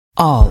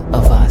All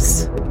of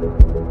us.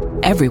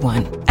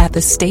 Everyone at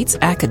the state's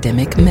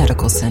academic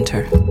medical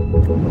center.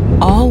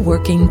 All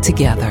working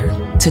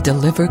together to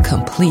deliver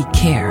complete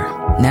care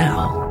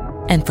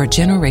now and for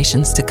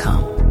generations to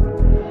come.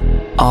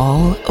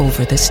 All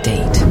over the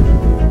state,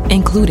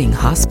 including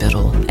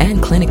hospital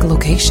and clinic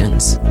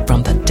locations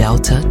from the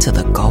Delta to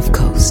the Gulf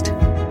Coast.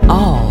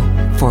 All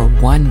for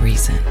one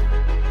reason.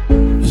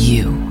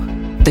 You,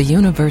 the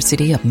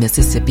University of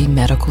Mississippi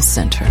Medical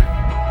Center.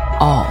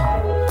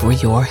 All for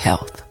your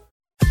health.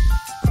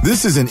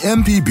 This is an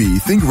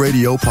MPB Think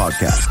Radio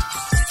podcast.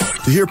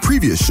 To hear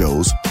previous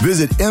shows,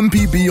 visit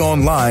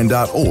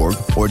mpbonline.org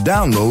or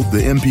download the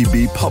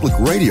MPB Public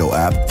Radio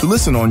app to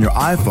listen on your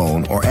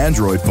iPhone or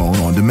Android phone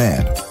on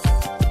demand.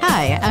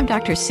 Hi, I'm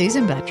Dr.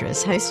 Susan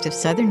Buttress, host of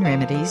Southern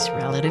Remedies,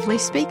 Relatively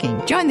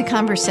Speaking. Join the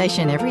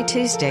conversation every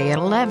Tuesday at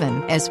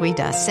 11 as we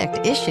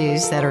dissect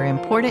issues that are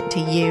important to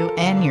you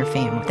and your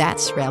family.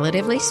 That's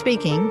Relatively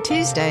Speaking,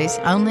 Tuesdays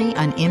only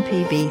on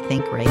MPB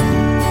Think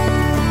Radio.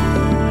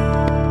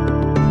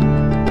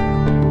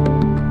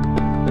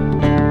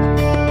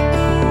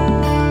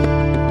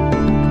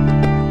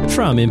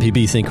 From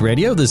MPB Think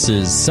Radio, this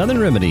is Southern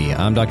Remedy.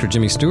 I'm Dr.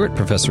 Jimmy Stewart,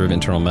 professor of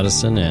internal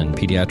medicine and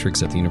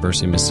pediatrics at the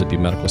University of Mississippi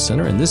Medical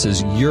Center, and this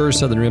is your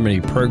Southern Remedy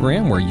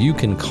program where you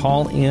can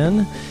call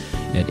in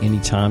at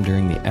any time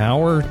during the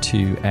hour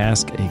to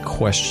ask a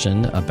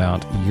question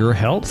about your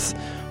health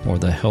or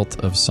the health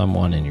of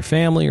someone in your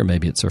family, or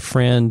maybe it's a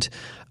friend.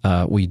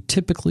 We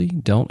typically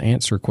don't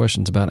answer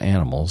questions about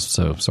animals,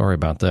 so sorry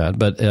about that.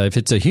 But if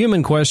it's a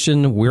human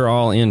question, we're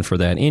all in for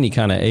that. Any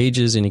kind of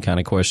ages, any kind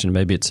of question.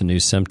 Maybe it's a new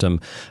symptom,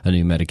 a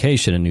new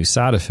medication, a new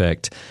side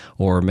effect,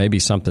 or maybe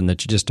something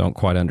that you just don't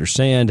quite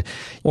understand.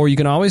 Or you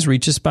can always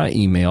reach us by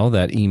email.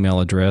 That email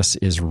address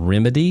is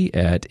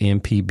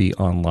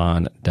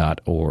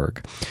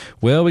remedy@mpbonline.org.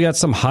 Well, we got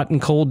some hot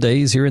and cold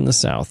days here in the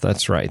South.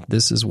 That's right.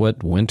 This is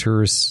what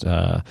winter is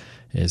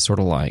sort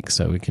of like.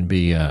 So it can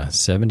be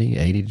 70,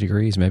 80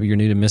 degrees. Maybe you're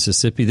new to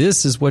Mississippi.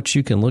 This is what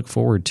you can look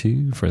forward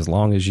to for as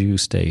long as you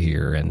stay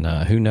here. And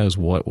who knows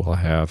what we'll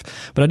have.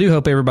 But I do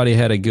hope everybody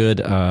had a good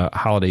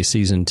holiday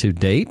season to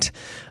date.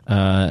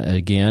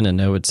 Again, I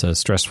know it's a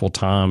stressful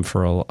time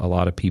for a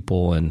lot of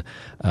people, and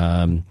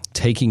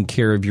taking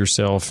care of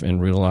yourself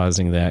and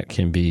realizing that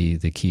can be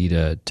the key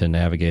to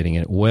navigating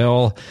it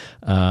well.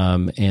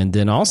 And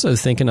then also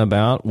thinking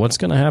about what's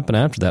going to happen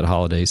after that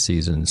holiday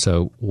season.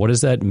 So what does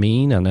that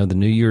mean? I know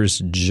the New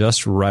Year's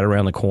just right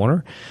around the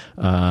corner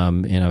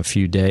in a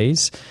few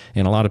days.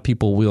 And a lot of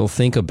people will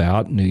think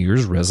about New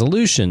Year's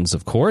resolutions,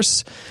 of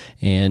course.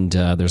 And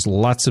there's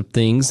lots of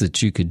things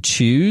that you could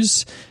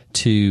choose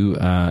to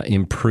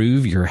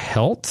improve your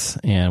health.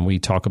 And we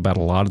talk about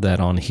a lot of that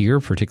on here,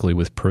 particularly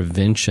with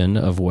prevention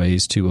of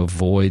ways to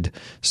avoid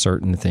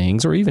certain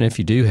things. Or even if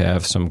you do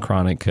have some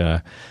chronic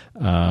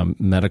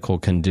medical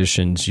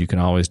conditions, you can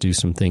always do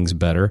some things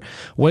better.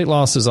 Weight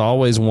loss is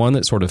always one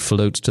that sort of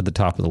floats to the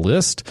top of the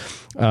list.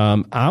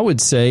 I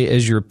would say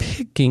as you're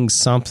picking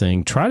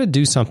something, try to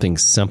do something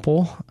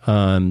simple.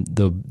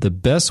 The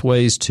best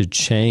ways to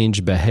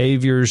change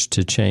behaviors,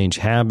 to change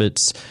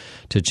habits,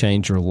 to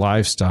change your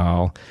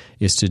lifestyle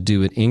is to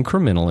do it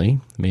incrementally,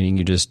 meaning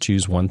you just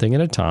choose one thing at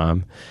a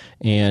time,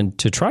 and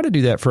to try to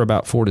do that for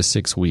about 4 to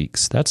 6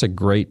 weeks. That's a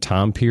great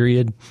time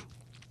period.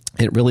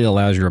 It really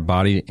allows your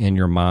body and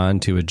your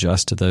mind to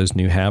adjust to those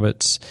new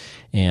habits.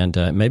 And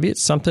maybe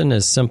it's something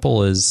as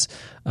simple as,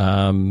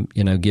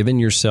 giving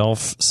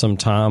yourself some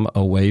time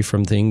away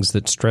from things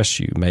that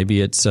stress you.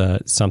 Maybe it's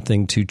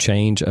something to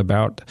change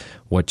about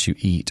what you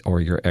eat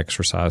or your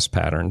exercise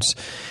patterns.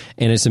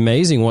 And it's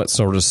amazing what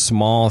sort of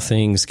small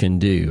things can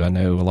do. I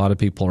know a lot of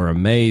people are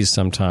amazed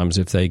sometimes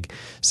if they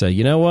say,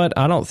 you know what,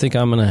 I don't think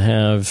I'm going to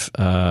have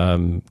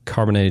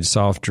carbonated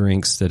soft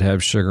drinks that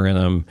have sugar in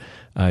them.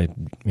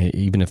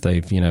 Even if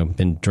they've,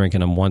 been drinking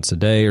them once a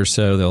day or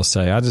so, they'll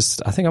say, I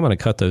think I'm going to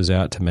cut those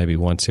out to maybe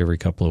once every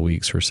couple of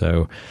weeks or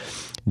so.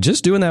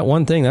 Just doing that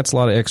one thing, that's a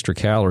lot of extra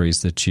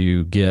calories that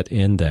you get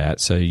in that.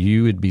 So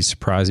you would be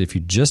surprised if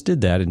you just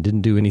did that and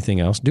didn't do anything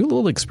else. Do a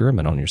little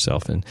experiment on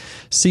yourself and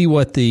see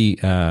what the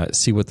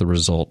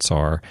results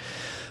are.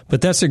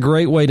 But that's a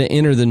great way to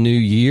enter the new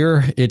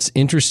year. It's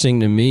interesting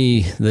to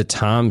me the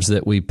times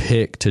that we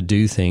pick to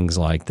do things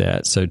like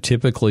that. So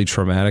typically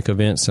traumatic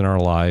events in our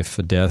life,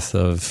 a death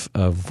of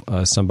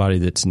somebody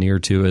that's near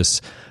to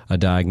us, a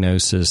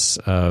diagnosis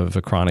of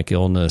a chronic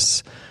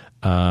illness,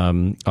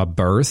 a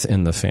birth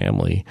in the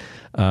family,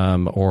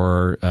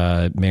 or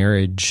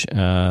marriage,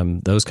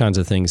 those kinds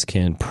of things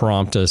can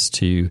prompt us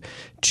to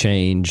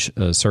change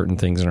certain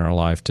things in our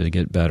life to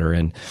get better.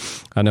 And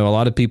I know a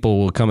lot of people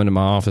will come into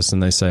my office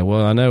and they say,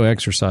 well, I know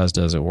exercise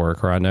doesn't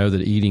work, or I know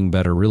that eating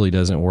better really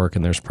doesn't work,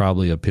 and there's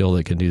probably a pill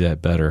that can do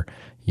that better.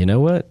 You know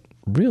what?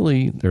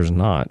 Really, there's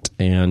not.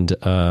 And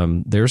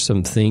there's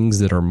some things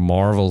that are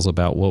marvels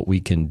about what we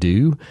can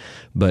do,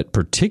 but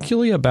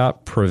particularly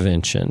about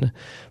prevention.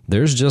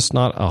 There's just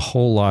not a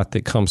whole lot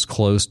that comes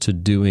close to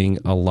doing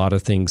a lot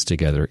of things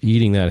together.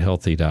 Eating that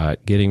healthy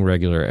diet, getting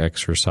regular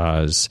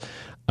exercise,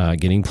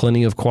 getting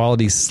plenty of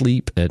quality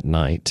sleep at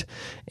night,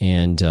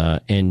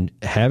 and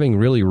having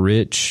really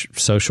rich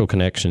social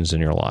connections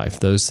in your life.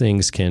 Those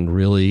things can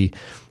really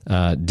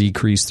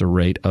decrease the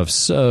rate of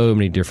so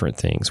many different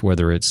things,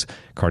 whether it's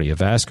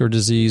cardiovascular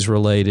disease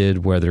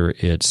related, whether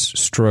it's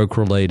stroke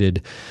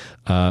related,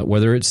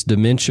 whether it's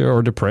dementia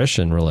or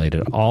depression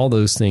related. All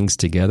those things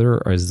together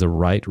is the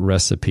right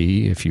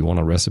recipe. If you want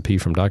a recipe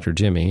from Dr.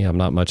 Jimmy, I'm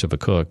not much of a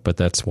cook, but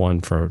that's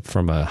one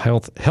from a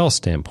health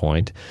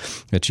standpoint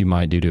that you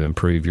might do to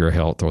improve your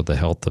health or the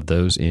health of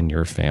those in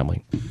your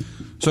family.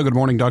 So good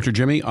morning, Dr.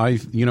 Jimmy.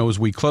 As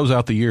we close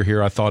out the year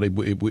here, I thought it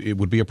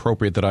would be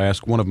appropriate that I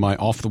ask one of my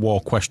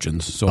off-the-wall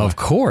questions. So of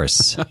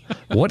course.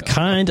 What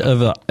kind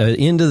of an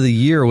end of the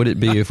year would it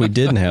be if we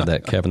didn't have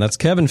that, Kevin? That's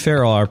Kevin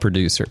Farrell, our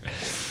producer.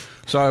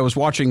 So I was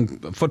watching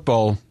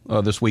football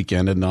this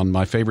weekend, and on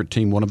my favorite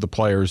team, one of the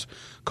players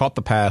caught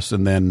the pass,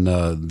 and then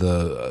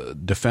the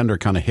defender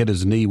kind of hit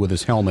his knee with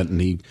his helmet,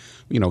 and he,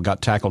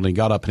 got tackled, and he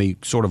got up, and he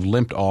sort of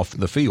limped off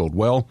the field.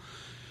 Well,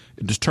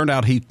 it just turned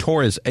out he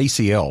tore his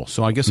ACL.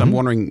 So I guess I'm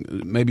wondering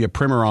maybe a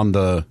primer on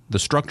the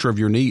structure of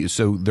your knee.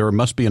 So there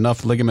must be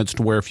enough ligaments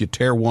to where if you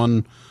tear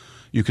one,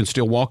 you can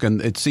still walk.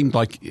 And it seemed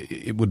like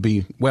it would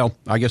be, well,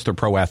 I guess they're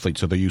pro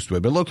athletes, so they're used to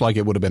it. But it looked like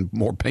it would have been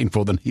more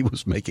painful than he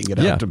was making it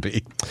out to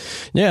be.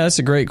 Yeah, that's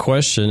a great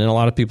question. And a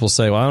lot of people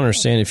say, well, I don't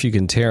understand if you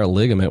can tear a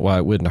ligament, why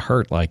it wouldn't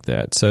hurt like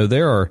that. So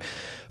there are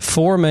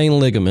 4 main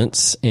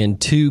ligaments and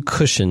 2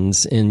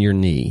 cushions in your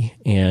knee.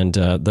 And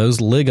those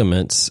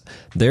ligaments,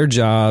 their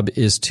job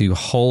is to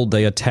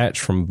they attach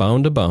from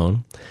bone to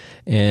bone,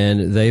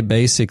 and they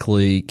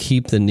basically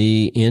keep the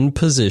knee in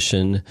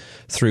position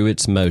through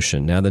its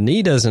motion. Now, the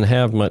knee doesn't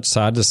have much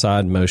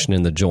side-to-side motion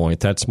in the joint.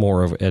 That's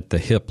more of at the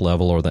hip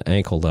level or the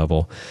ankle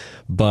level.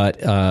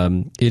 But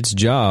its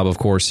job, of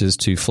course, is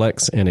to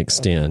flex and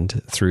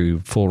extend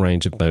through full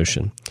range of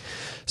motion.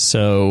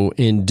 So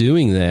in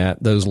doing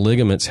that, those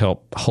ligaments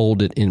help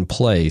hold it in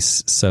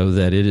place so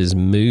that it is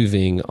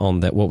moving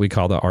on that what we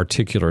call the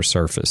articular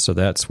surface. So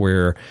that's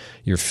where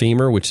your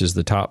femur, which is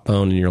the top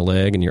bone in your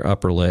leg and your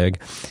upper leg,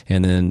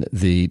 and then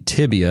the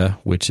tibia,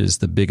 which is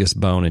the biggest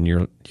bone in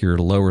your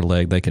lower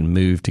leg, they can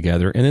move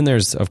together. And then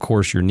there's, of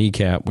course, your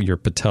kneecap, your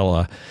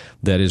patella,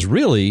 that is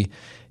really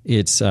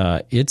it's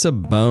a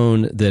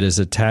bone that is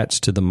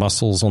attached to the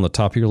muscles on the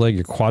top of your leg,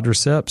 your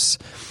quadriceps,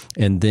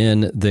 and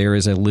then there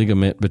is a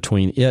ligament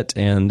between it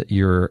and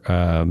your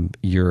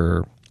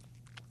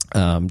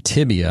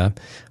tibia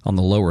on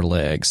the lower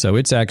leg. So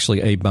it's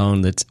actually a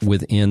bone that's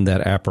within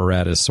that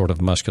apparatus, sort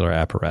of muscular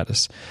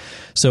apparatus.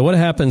 So what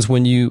happens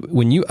when you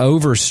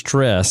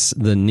overstress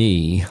the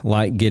knee,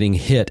 like getting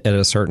hit at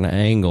a certain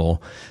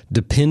angle,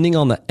 depending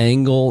on the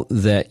angle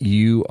that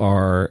you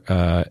are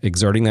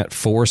exerting that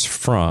force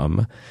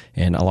from,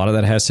 and a lot of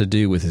that has to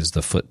do with, is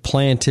the foot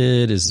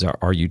planted,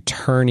 are you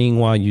turning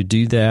while you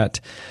do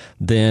that,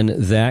 then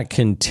that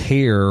can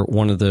tear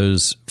one of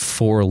those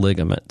 4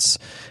 ligaments.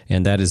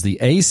 And that is the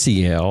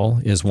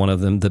ACL is one of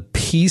them. The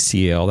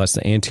PCL, that's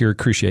the anterior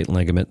cruciate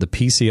ligament. The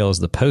PCL is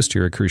the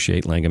posterior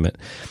cruciate ligament.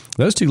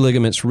 Those 2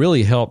 ligaments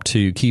really help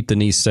to keep the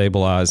knee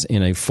stabilized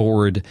in a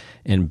forward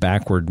and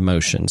backward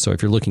motion. So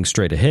if you're looking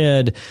straight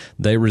ahead,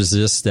 they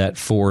resist that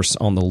force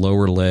on the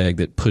lower leg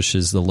that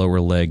pushes the lower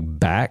leg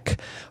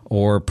back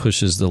or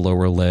pushes the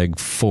lower leg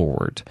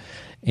forward.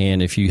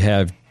 And if you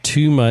have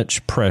too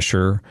much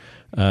pressure,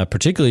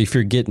 particularly if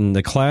you're getting,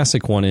 the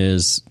classic one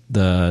is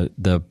the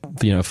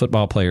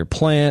football player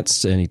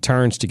plants and he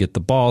turns to get the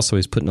ball, so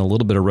he's putting a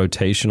little bit of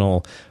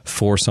rotational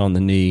force on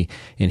the knee,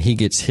 and he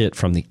gets hit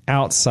from the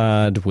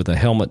outside with a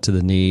helmet to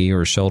the knee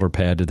or a shoulder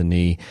pad to the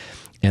knee,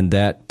 and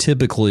that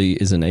typically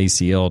is an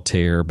ACL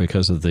tear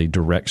because of the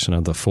direction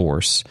of the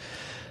force.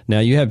 Now,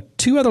 you have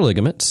 2 other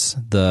ligaments,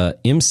 the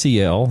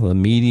MCL, the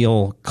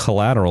medial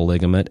collateral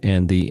ligament,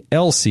 and the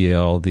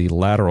LCL, the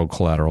lateral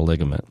collateral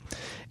ligament.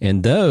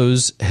 And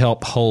those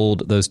help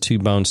hold those 2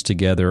 bones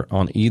together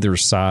on either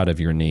side of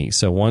your knee.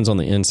 So one's on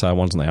the inside,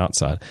 one's on the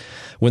outside.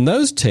 When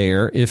those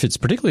tear,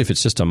 particularly if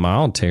it's just a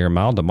mild tear,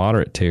 mild to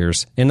moderate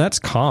tears, and that's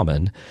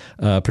common,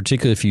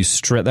 particularly if you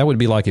stretch, that would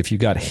be like if you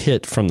got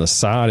hit from the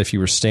side, if you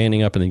were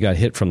standing up and you got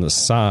hit from the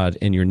side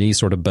and your knee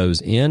sort of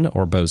bows in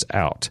or bows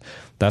out.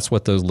 That's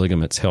what those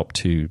ligaments help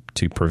to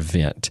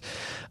prevent.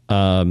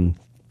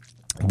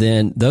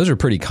 Then those are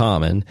pretty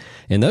common,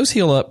 and those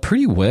heal up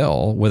pretty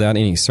well without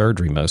any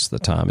surgery most of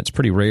the time. It's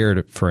pretty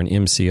rare for an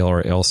MCL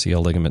or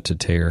LCL ligament to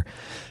tear.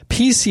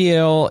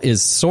 PCL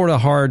is sort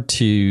of hard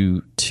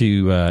to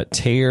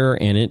tear,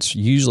 and it's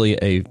usually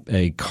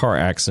a car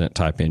accident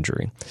type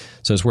injury.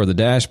 So it's where the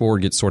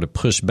dashboard gets sort of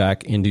pushed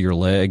back into your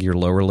leg, your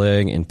lower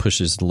leg, and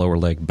pushes the lower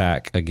leg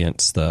back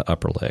against the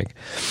upper leg.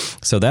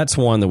 So that's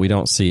one that we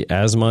don't see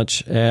as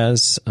much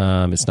as.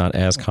 It's not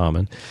as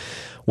common.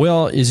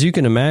 Well, as you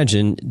can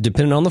imagine,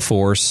 depending on the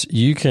force,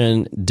 you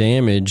can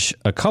damage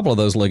a couple of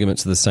those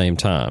ligaments at the same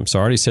time. So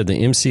I already said the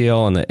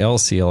MCL and the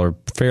LCL are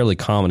fairly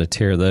common to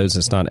tear those.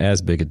 It's not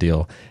as big a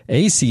deal.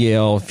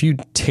 ACL, if you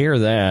tear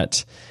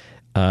that,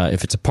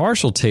 If it's a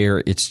partial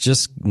tear, it's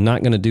just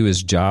not going to do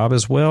his job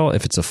as well.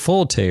 If it's a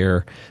full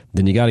tear,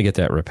 then you got to get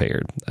that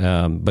repaired,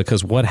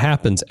 because what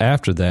happens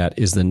after that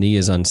is the knee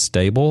is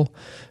unstable,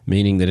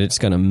 meaning that it's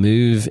going to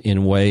move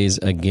in ways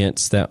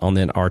against that on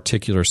that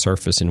articular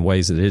surface in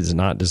ways that it is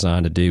not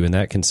designed to do, and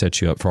that can set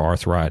you up for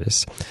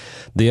arthritis.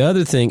 The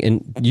other thing,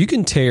 and you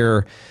can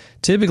tear.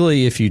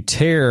 Typically, if you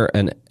tear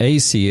an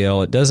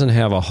ACL, it doesn't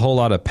have a whole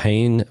lot of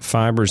pain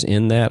fibers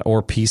in that,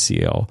 or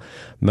PCL.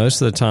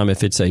 Most of the time,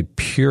 if it's a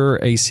pure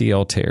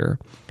ACL tear,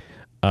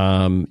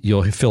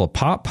 you'll feel a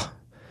pop,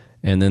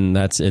 and then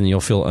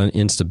you'll feel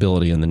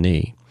instability in the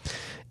knee.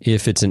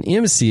 If it's an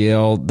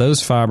MCL,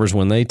 those fibers,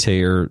 when they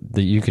tear,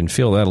 you can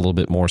feel that a little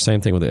bit more. Same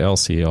thing with the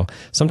LCL.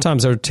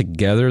 Sometimes they're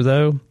together,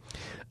 though.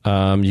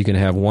 You can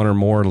have one or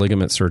more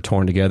ligaments that are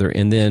torn together.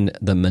 And then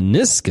the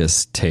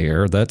meniscus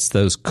tear, that's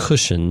those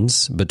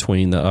cushions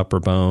between the upper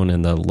bone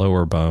and the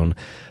lower bone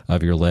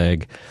of your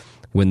leg.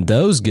 When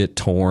those get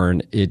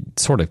torn, it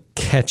sort of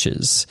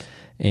catches.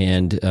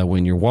 And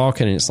when you're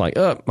walking, it's like,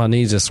 my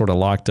knees just sort of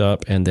locked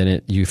up, and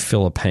then you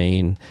feel a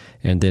pain,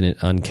 and then it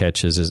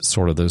uncatches. It's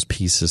sort of those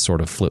pieces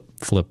sort of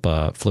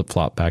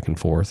flip-flop back and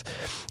forth.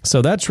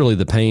 So that's really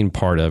the pain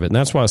part of it. And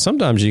that's why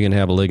sometimes you can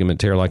have a ligament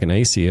tear like an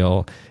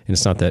ACL, and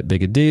it's not that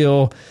big a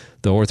deal.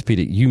 The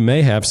orthopedic, you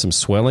may have some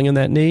swelling in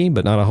that knee,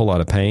 but not a whole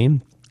lot of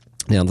pain.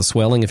 Now, the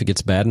swelling, if it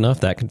gets bad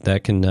enough,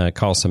 that can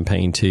cause some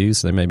pain too.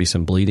 So there may be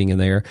some bleeding in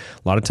there.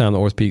 A lot of time, the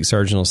orthopedic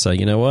surgeon will say,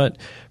 you know what,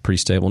 pretty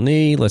stable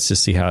knee. Let's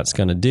just see how it's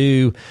going to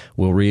do.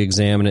 We'll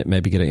re-examine it,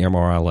 maybe get an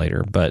MRI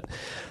later. But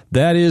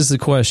that is the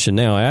question.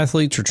 Now,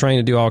 athletes are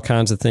trained to do all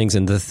kinds of things.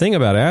 And the thing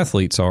about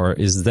athletes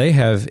is they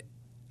have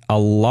a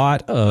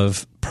lot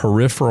of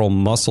peripheral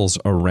muscles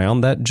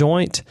around that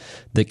joint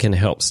that can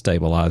help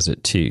stabilize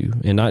it too.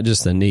 And not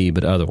just the knee,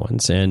 but other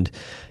ones. And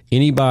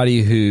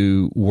anybody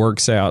who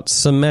works out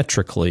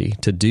symmetrically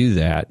to do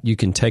that, you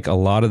can take a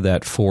lot of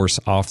that force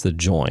off the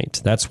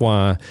joint. That's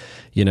why,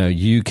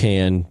 you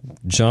can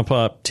jump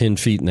up 10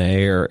 feet in the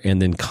air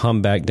and then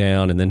come back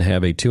down and then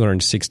have a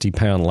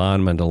 260-pound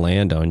lineman to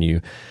land on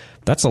you.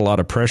 That's a lot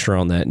of pressure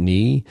on that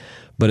knee.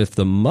 But if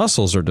the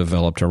muscles are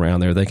developed around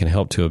there, they can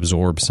help to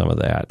absorb some of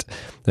that.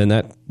 Then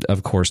that,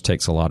 of course,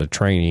 takes a lot of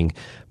training.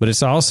 But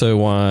it's also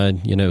why,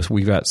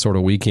 we've got sort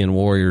of weekend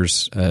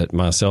warriors,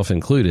 myself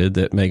included,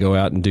 that may go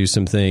out and do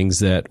some things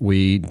that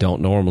we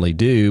don't normally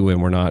do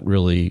when we're not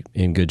really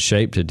in good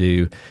shape to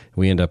do.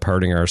 We end up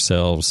hurting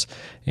ourselves,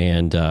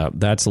 and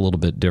that's a little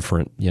bit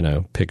different,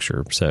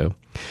 picture. So,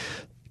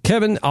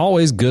 Kevin,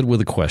 always good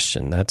with a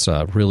question. That's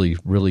a really,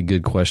 really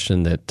good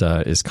question that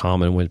is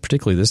common,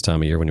 particularly this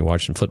time of year when you're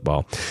watching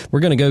football. We're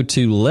going to go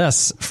to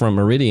Les from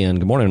Meridian.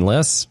 Good morning,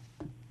 Les.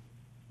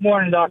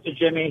 Morning, Dr.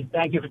 Jimmy.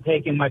 Thank you for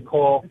taking my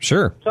call.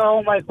 Sure.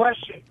 So my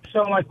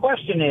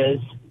question is,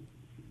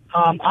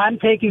 I'm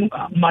taking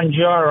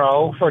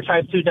Mounjaro for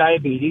type 2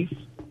 diabetes,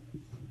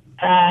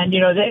 and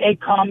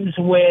it comes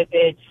with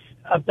its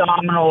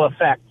abdominal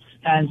effects.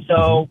 And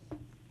so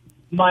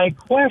my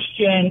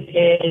question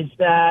is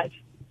that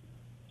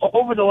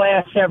over the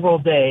last several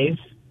days,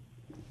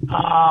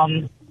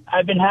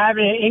 I've been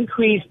having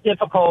increased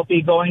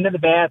difficulty going to the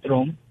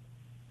bathroom,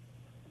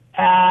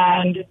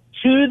 and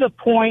to the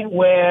point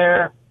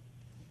where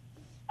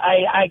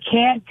I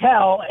can't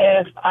tell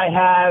if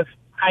I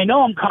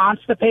know I'm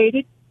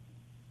constipated,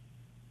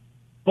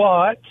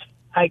 but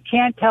I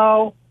can't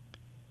tell,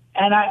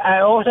 and I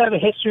also have a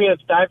history of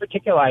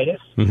diverticulitis.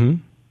 Mm-hmm.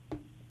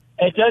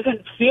 It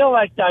doesn't feel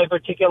like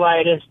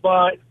diverticulitis,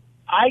 but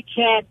I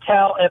can't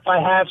tell if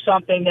I have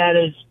something that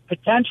is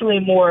potentially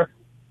more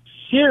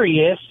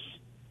serious.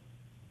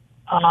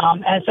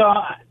 And so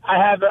I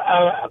have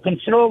a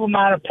considerable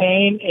amount of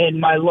pain in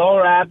my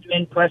lower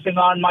abdomen pressing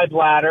on my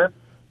bladder.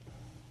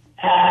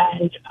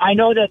 And I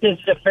know that this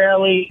is a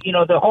fairly,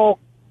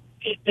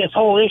 this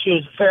whole issue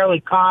is fairly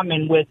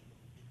common with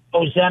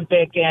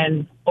Ozempic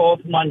and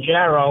both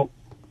Mounjaro.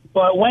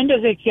 But when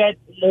does it get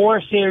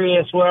more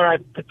serious where I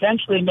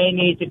potentially may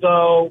need to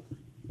go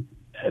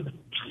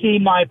see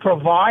my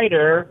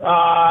provider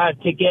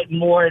to get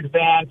more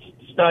advanced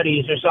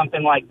studies or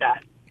something like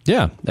that?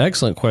 Yeah,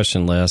 excellent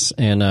question, Les.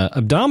 And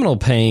abdominal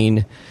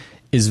pain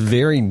is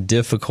very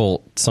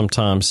difficult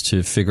sometimes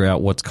to figure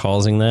out what's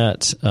causing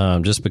that,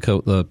 just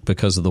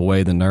because of the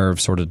way the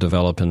nerves sort of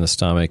develop in the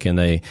stomach, and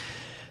they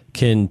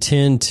can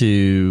tend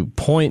to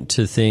point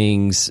to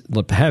things.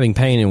 Having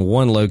pain in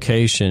one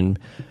location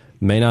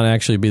may not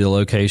actually be the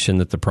location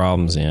that the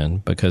problem's in,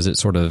 because it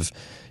sort of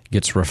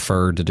gets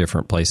referred to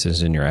different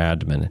places in your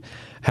abdomen.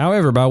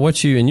 However,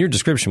 and your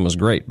description was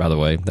great, by the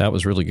way. That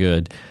was really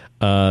good.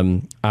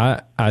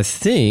 I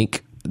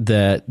think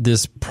that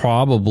this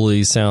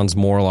probably sounds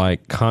more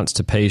like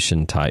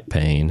constipation type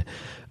pain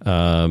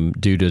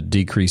due to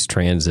decreased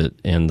transit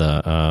in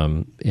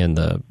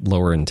the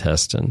lower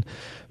intestine,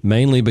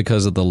 mainly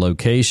because of the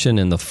location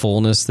and the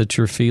fullness that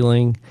you're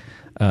feeling.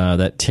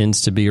 that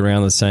tends to be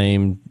around the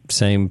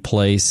same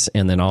place,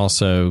 and then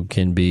also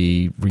can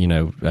be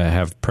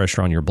have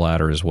pressure on your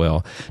bladder as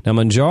well. Now,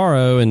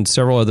 Mounjaro and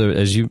several other,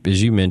 as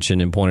you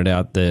mentioned and pointed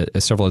out,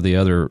 that several of the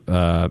other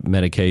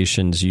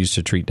medications used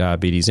to treat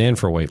diabetes and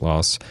for weight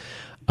loss,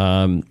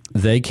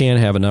 they can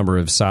have a number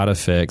of side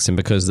effects, and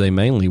because they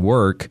mainly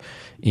work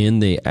in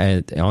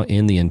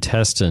the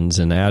intestines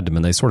and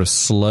abdomen, they sort of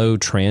slow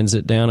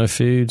transit down of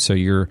food, so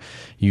you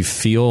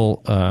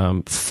feel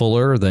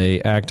fuller.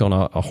 They act on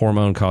a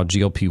hormone called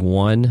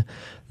GLP-1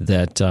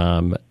 that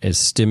it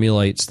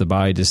stimulates the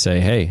body to say,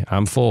 "Hey,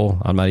 I'm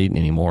full. I'm not eating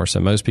anymore." So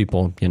most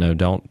people,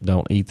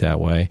 don't eat that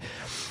way.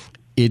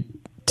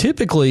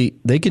 Typically,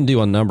 they can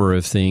do a number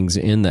of things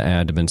in the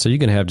abdomen. So you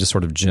can have just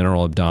sort of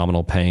general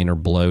abdominal pain or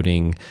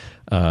bloating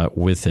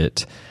with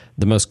it.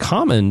 The most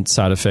common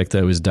side effect,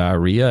 though, is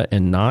diarrhea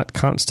and not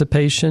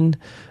constipation.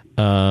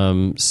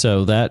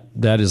 So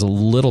that is a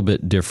little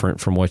bit different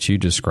from what you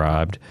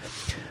described.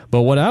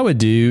 But what I would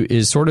do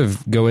is sort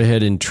of go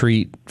ahead and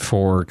treat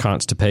for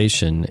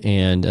constipation.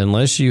 And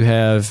unless you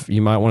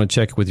might want to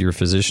check with your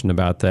physician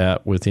about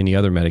that with any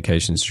other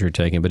medications that you're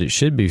taking. But it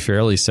should be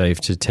fairly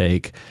safe to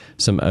take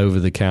some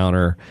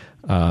over-the-counter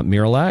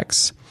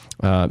Miralax.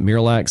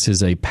 Miralax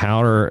is a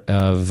powder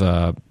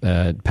of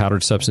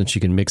powdered substance.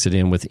 You can mix it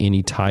in with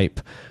any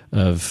type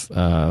of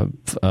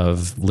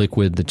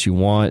liquid that you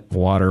want,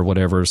 water,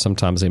 whatever.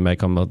 Sometimes they make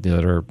them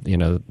that are,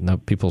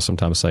 people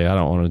sometimes say, I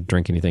don't want to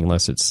drink anything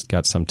unless it's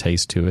got some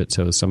taste to it.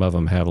 So some of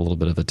them have a little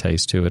bit of a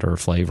taste to it or a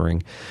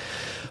flavoring.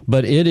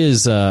 But it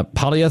is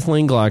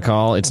polyethylene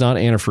glycol. It's not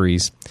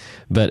antifreeze,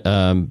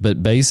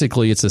 but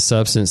basically it's a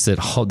substance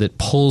that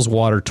pulls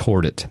water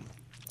toward it.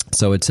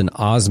 So it's an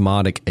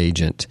osmotic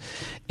agent,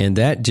 and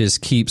that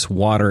just keeps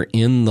water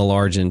in the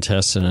large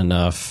intestine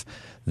enough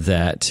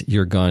that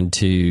you're going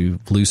to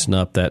loosen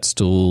up that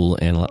stool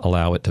and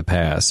allow it to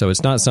pass. So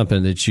it's not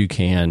something that you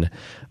can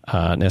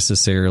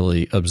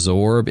necessarily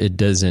absorb.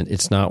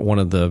 It's not one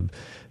of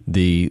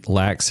the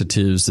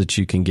laxatives that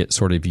you can get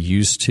sort of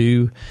used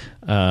to.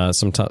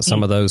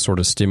 Some of those sort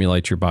of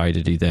stimulate your body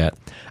to do that.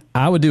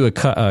 I would do a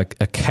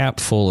cap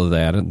full of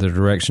that. The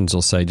directions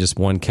will say just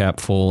 1 cap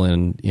full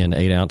in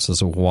 8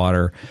 ounces of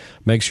water.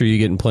 Make sure you're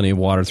getting plenty of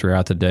water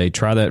throughout the day.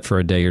 Try that for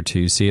a day or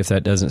two. See if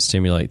that doesn't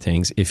stimulate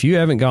things. If you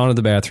haven't gone to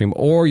the bathroom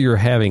or you're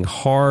having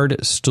hard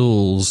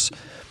stools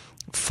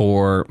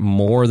for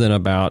more than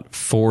about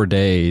 4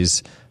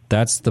 days,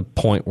 that's the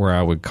point where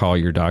I would call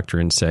your doctor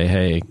and say,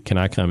 hey, can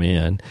I come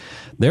in?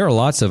 There are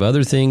lots of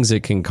other things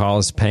that can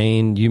cause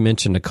pain. You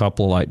mentioned a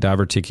couple like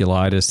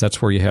diverticulitis.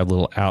 That's where you have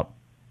little out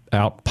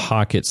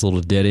pockets,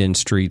 little dead end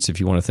streets, if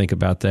you want to think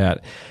about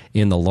that,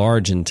 in the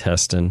large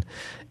intestine.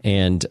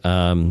 And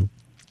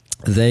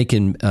they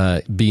can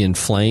be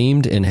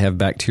inflamed and have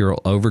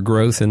bacterial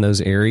overgrowth in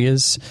those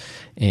areas.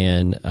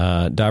 And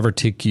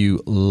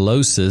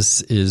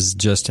diverticulosis is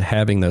just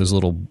having those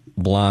little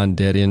blind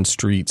dead end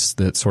streets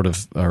that sort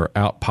of are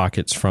out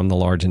pockets from the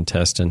large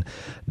intestine.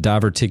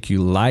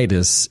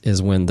 Diverticulitis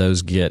is when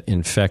those get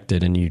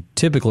infected, and you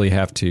typically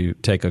have to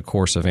take a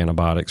course of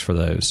antibiotics for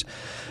those.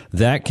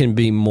 That can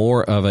be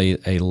more of a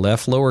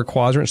left lower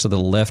quadrant, so the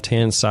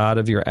left-hand side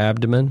of your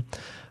abdomen,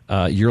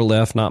 your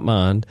left, not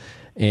mine.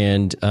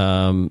 And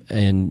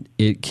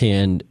it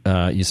can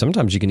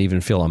sometimes you can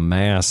even feel a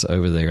mass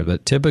over there,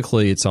 but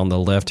typically it's on the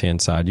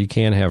left-hand side. You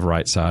can have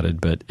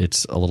right-sided, but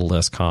it's a little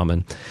less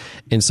common.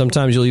 And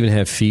sometimes you'll even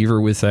have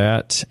fever with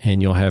that,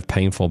 and you'll have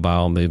painful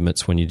bowel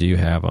movements when you do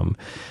have them.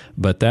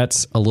 But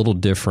that's a little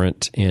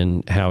different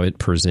in how it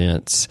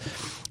presents.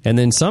 And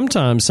then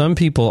sometimes some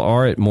people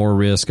are at more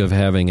risk of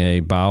having a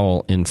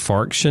bowel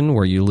infarction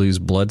where you lose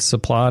blood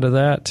supply to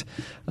that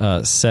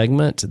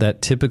segment.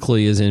 That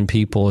typically is in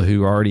people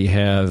who already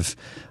have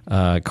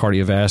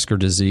cardiovascular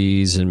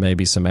disease and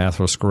maybe some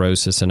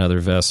atherosclerosis in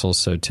other vessels.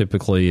 So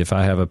typically if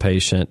I had a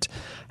patient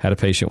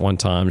one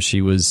time,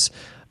 she was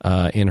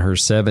in her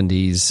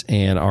 70s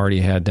and already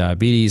had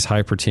diabetes,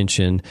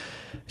 hypertension.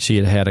 She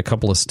had had a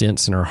couple of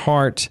stents in her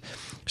heart.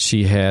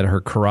 She had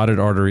her carotid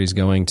arteries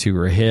going to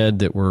her head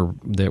that were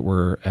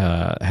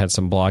had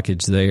some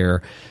blockage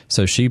there.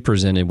 So she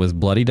presented with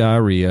bloody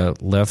diarrhea,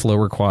 left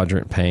lower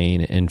quadrant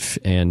pain, and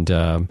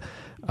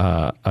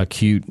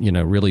acute,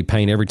 really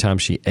pain every time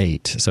she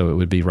ate. So it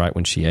would be right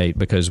when she ate,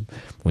 because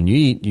when you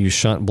eat, you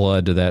shunt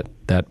blood to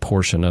that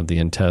portion of the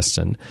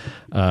intestine.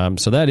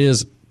 So that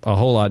is a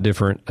whole lot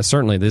different.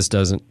 Certainly this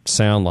doesn't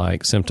sound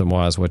like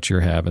symptom-wise what you're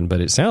having, but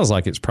it sounds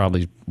like it's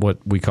probably what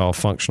we call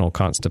functional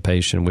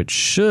constipation, which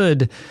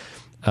should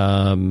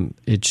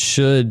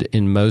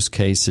in most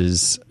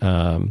cases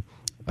have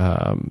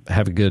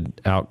a good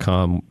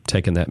outcome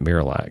taking that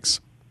Miralax.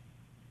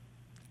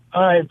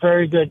 All right,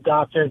 very good,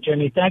 Dr.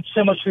 Jimmy. Thanks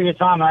so much for your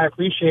time. I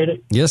appreciate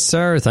it. Yes,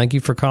 sir. Thank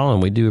you for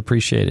calling. We do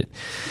appreciate it.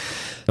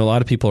 A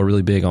lot of people are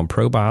really big on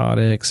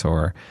probiotics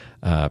or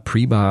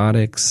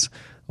prebiotics,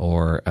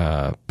 or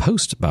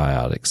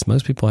postbiotics.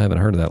 Most people haven't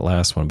heard of that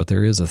last one, but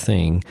there is a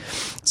thing.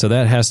 So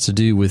that has to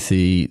do with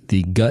the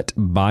gut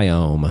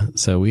biome.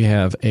 So we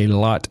have a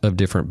lot of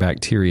different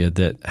bacteria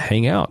that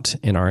hang out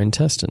in our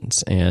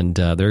intestines, and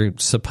they're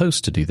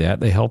supposed to do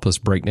that. They help us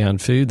break down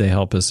food. They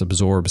help us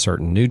absorb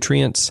certain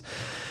nutrients,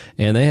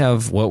 and they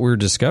have what we're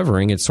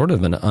discovering. It's sort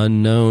of an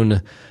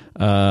unknown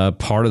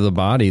part of the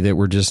body that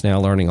we're just now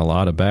learning a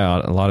lot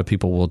about. A lot of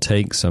people will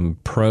take some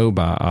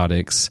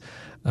probiotics,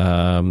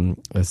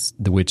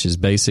 which is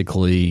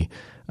basically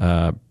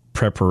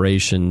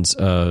preparations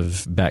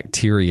of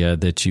bacteria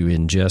that you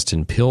ingest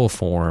in pill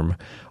form,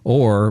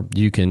 or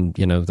you can,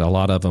 a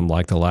lot of them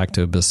like the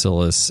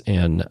lactobacillus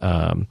and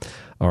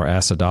or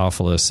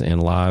acidophilus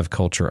and live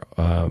culture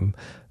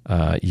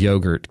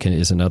yogurt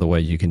is another way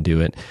you can do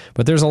it.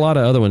 But there's a lot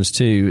of other ones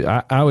too.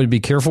 I would be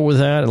careful with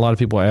that. A lot of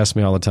people ask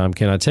me all the time,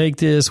 can I take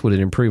this? Would it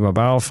improve my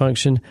bowel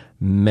function?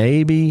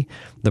 Maybe.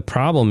 The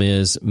problem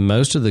is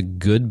most of the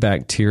good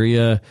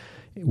bacteria,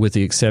 with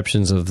the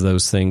exceptions of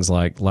those things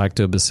like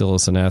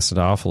lactobacillus and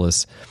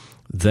acidophilus,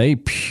 they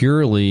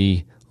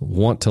purely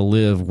want to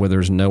live where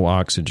there's no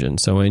oxygen.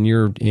 So in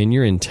your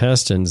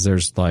intestines,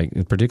 there's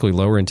particularly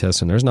lower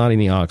intestine, there's not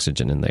any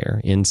oxygen in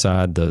there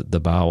inside the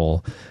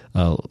bowel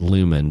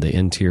lumen, the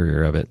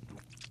interior of it.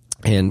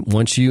 And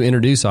once you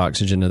introduce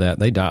oxygen to that,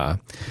 they die.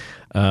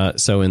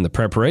 So in the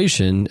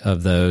preparation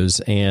of those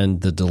and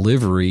the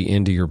delivery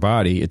into your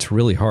body, it's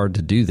really hard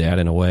to do that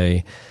in a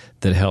way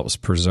that helps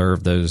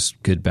preserve those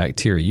good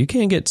bacteria. You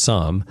can get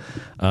some,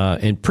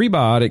 and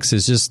prebiotics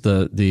is just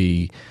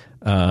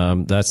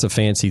that's the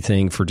fancy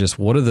thing for just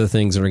what are the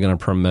things that are going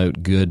to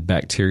promote good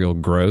bacterial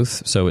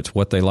growth. So it's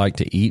what they like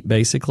to eat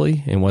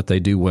basically and what they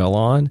do well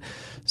on.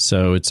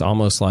 So it's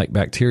almost like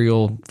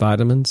bacterial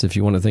vitamins, if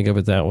you want to think of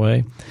it that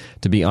way.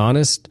 To be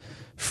honest,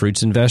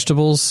 fruits and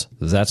vegetables,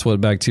 that's what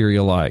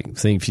bacteria like.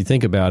 If you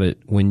think about it,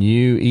 when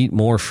you eat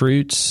more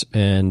fruits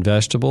and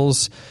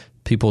vegetables,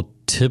 people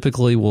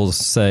typically will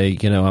say,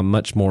 I'm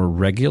much more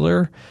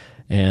regular,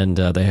 and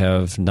they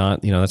have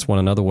not, that's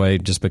another way,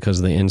 just because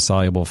of the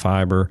insoluble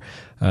fiber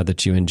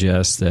that you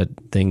ingest, that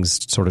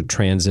things sort of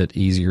transit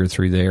easier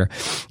through there.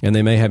 And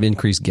they may have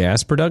increased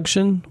gas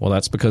production. Well,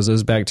 that's because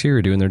those bacteria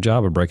are doing their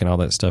job of breaking all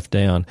that stuff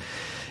down.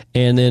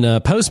 And then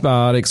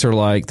postbiotics are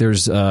like,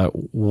 there's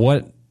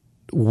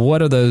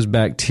what are those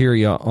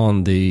bacteria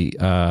on the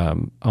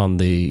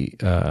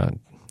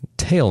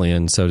tail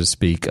end, so to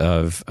speak,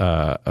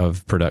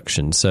 of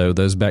production. So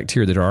those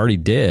bacteria that are already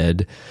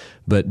dead,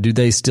 but do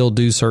they still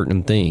do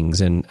certain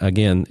things? And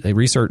again, they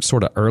research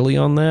sort of early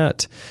on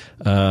that,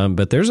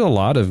 but there's a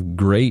lot of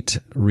great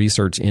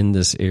research in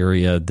this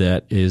area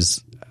that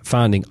is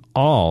finding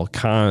all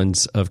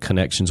kinds of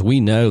connections. We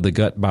know the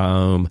gut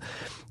biome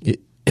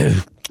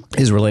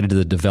is related to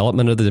the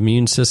development of the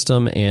immune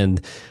system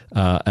and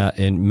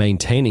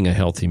maintaining a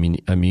healthy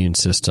immune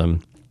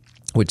system,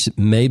 which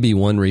may be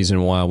one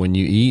reason why when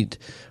you eat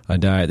a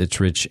diet that's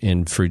rich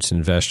in fruits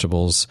and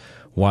vegetables,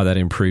 why that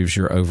improves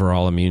your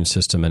overall immune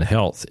system and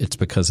health. It's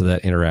because of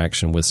that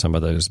interaction with some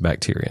of those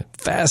bacteria.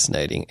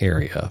 Fascinating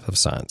area of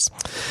science.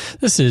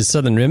 This is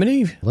Southern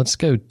Remedy. Let's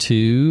go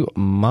to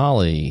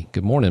Molly.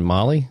 Good morning,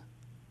 Molly.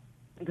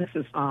 This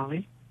is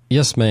Molly.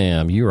 Yes,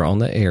 ma'am. You are on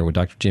the air with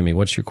Dr. Jimmy.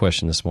 What's your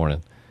question this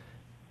morning?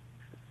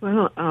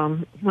 Well,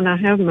 when I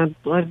have my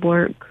blood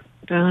work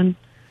done,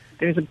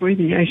 there's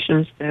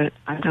abbreviations that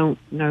I don't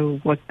know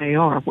what they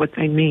are, what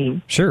they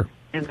mean. Sure.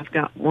 And I've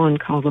got one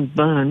called a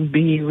BUN,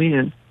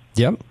 B-U-N.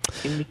 Yep.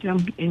 Can you tell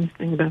me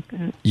anything about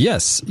that?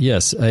 Yes.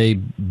 A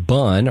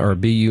BUN, or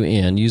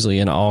B-U-N, usually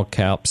in all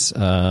caps,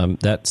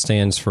 that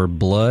stands for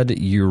blood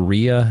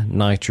urea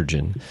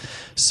nitrogen.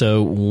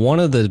 So one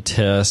of the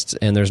tests,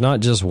 and there's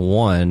not just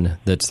one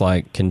that's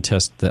can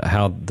test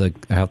how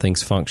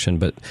things function,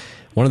 but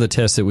one of the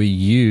tests that we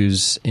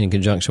use in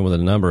conjunction with a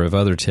number of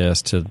other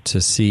tests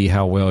to see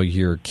how well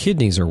your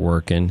kidneys are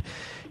working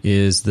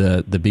is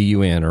the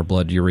BUN, or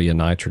blood urea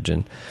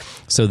nitrogen.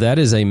 So that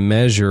is a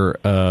measure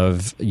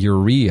of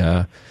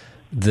urea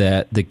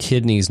that the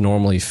kidneys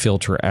normally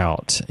filter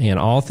out. And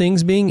all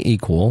things being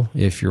equal,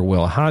 if you're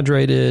well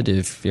hydrated,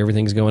 if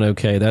everything's going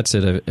okay, that's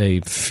at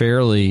a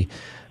fairly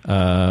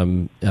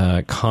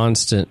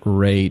constant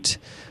rate,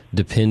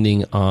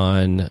 depending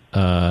on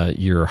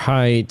your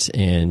height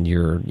and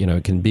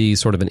it can be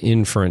sort of an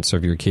inference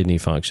of your kidney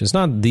function. It's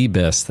not the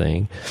best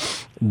thing.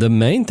 The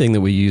main thing that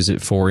we use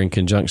it for, in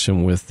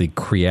conjunction with the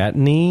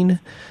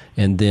creatinine,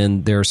 and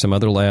then there are some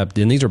other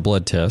and these are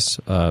blood tests,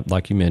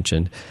 like you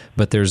mentioned,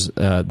 but there's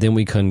then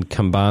we can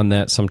combine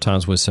that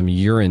sometimes with some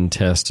urine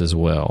tests as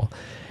well.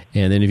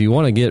 And then if you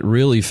want to get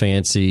really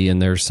fancy,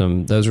 and those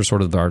are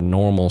sort of our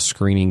normal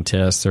screening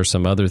tests, there's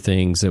some other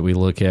things that we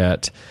look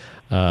at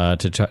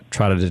to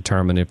try to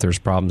determine if there's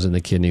problems in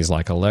the kidneys,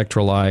 like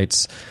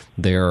electrolytes.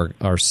 There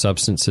are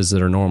substances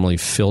that are normally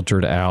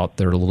filtered out.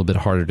 They're a little bit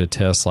harder to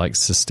test, like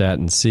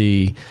cystatin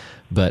C,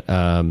 but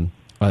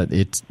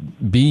it's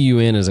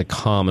BUN is a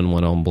common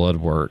one on blood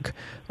work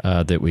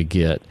that we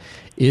get.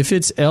 If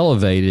it's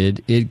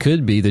elevated, it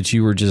could be that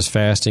you were just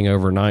fasting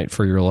overnight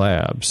for your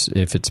labs,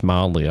 if it's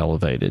mildly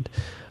elevated.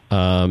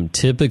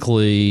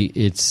 Typically,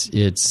 it's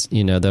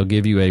they'll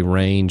give you a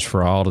range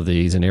for all of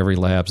these, and every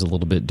lab's a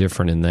little bit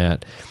different in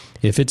that.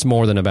 If it's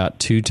more than about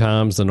 2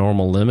 times the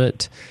normal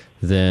limit,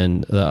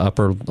 then the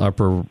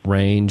upper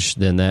range,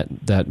 then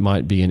that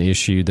might be an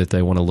issue that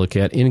they want to look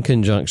at in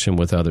conjunction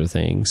with other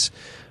things.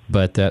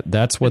 But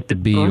that's what the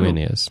BUN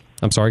is.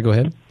 I'm sorry, go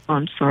ahead.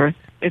 I'm sorry.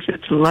 If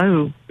it's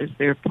low, is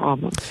there a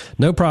problem?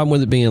 No problem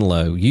with it being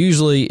low.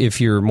 Usually,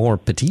 if you're more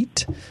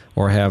petite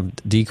or have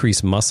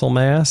decreased muscle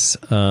mass,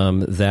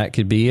 that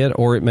could be it,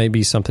 or it may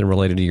be something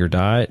related to your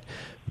diet.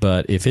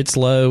 But if it's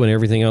low and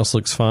everything else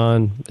looks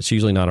fine, it's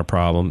usually not a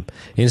problem.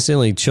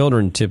 Incidentally,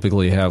 children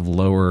typically have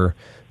lower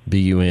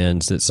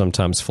BUNs that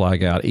sometimes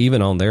flag out,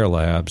 even on their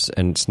labs,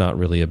 and it's not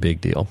really a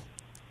big deal.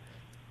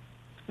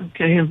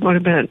 Okay, and what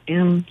about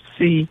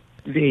MCV?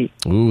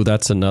 Ooh,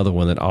 that's another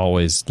one that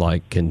always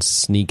can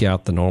sneak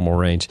out the normal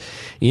range.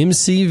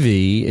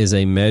 MCV is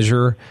a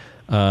measure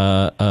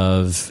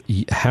of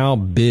how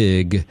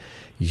big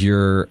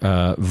your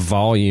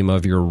volume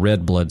of your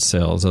red blood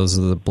cells. Those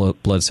are the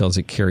blood cells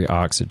that carry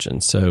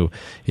oxygen. So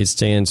it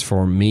stands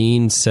for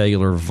mean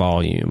cellular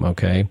volume,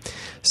 okay?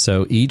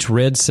 So each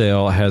red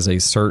cell has a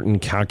certain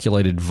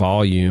calculated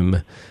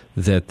volume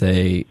that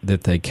they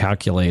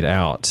calculate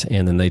out,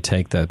 and then they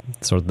take the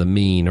sort of the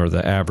mean or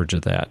the average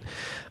of that.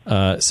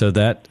 So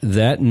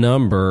that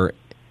number,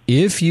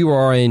 if you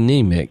are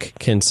anemic,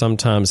 can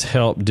sometimes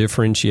help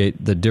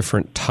differentiate the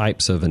different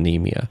types of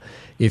anemia.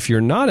 If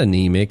you're not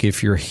anemic,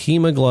 if you're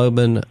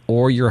hemoglobin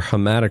or your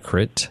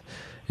hematocrit,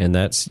 and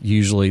that's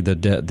usually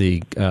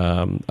the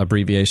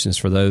abbreviations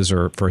for those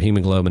are for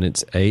hemoglobin,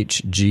 it's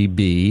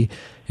HGB,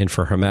 and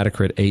for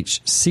hematocrit,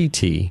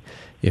 HCT.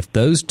 If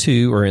those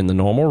two are in the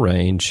normal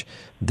range,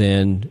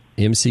 then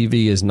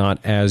MCV is not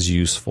as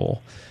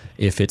useful.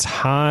 If it's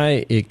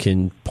high, it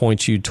can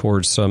point you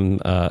towards some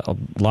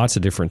lots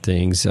of different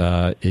things.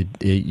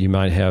 You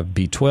might have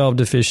B12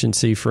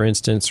 deficiency, for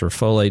instance, or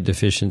folate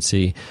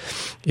deficiency.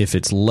 If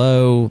it's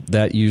low,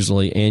 that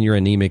usually, and you're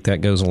anemic,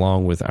 that goes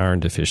along with iron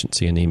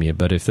deficiency anemia.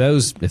 But if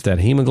that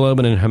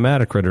hemoglobin and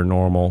hematocrit are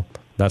normal,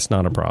 that's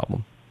not a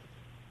problem.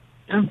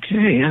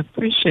 Okay, I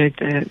appreciate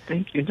that.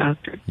 Thank you,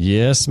 doctor.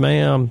 Yes,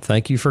 ma'am.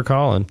 Thank you for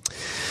calling.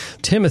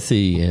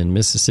 Timothy in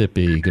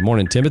Mississippi. Good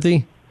morning,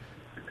 Timothy.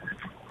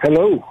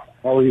 Hello.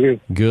 How are you?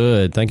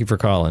 Good. Thank you for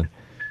calling.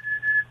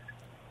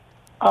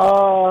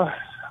 I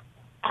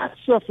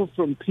suffer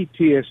from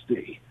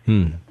PTSD.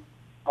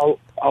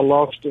 I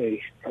lost a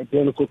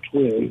identical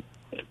twin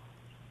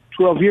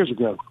 12 years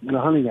ago in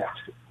a hunting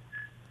accident.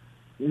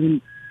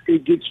 And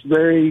it gets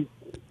very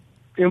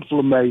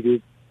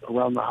inflamed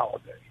around the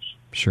holidays.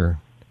 Sure.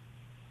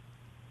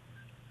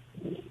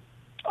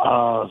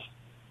 I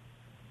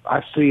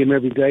see him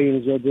every day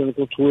and his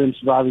identical twin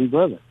surviving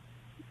brother.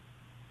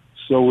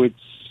 So it's,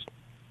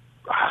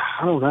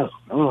 I don't know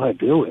how to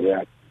deal with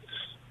that.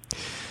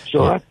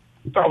 So I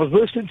was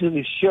listening to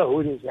this show,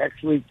 and it's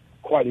actually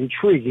quite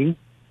intriguing,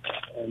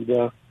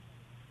 and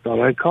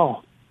thought I'd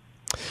call.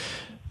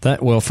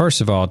 Well,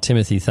 first of all,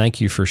 Timothy, thank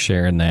you for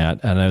sharing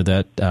that. I know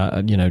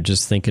that,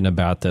 just thinking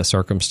about the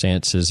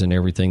circumstances and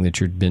everything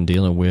that you've been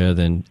dealing with,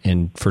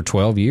 and for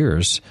 12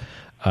 years,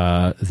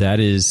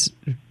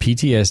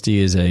 PTSD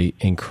is a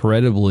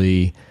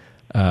incredibly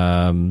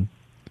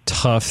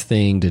tough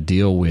thing to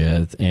deal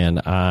with, and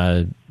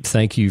I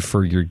thank you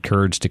for your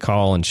courage to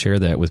call and share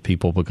that with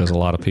people, because a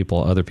lot of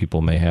other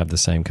people may have the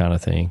same kind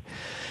of thing.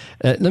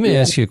 Let me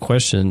ask you a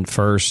question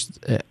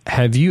first.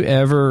 Have you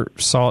ever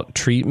sought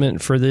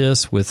treatment for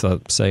this with,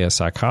 say, a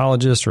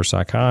psychologist or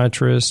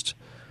psychiatrist?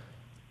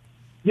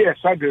 Yes,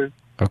 I do.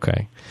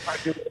 Okay. I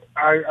do.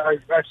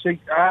 I think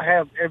I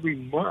have every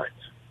month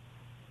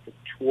for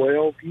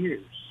 12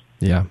 years.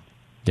 Yeah.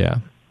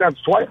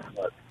 That's twice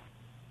a month.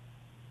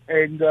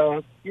 And,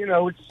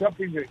 it's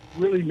something that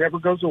really never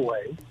goes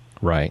away.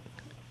 Right.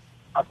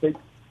 I think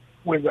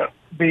with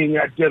being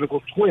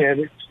identical twin,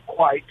 it's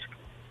quite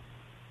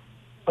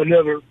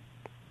another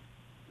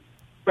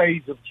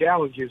phase of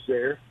challenges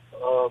there.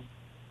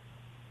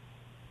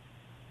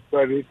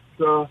 But it's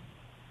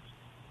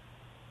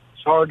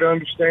hard to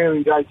understand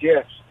and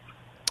digest.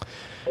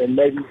 And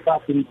maybe if I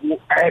can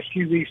ask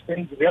you these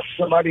things and help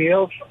somebody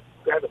else,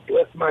 that'll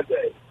bless my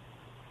day.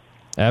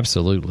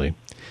 Absolutely.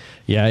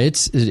 Yeah,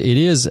 it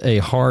is a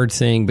hard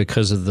thing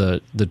because of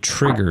the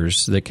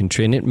triggers that can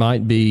trigger. And it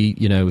might be,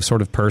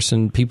 sort of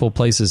person, people,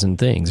 places, and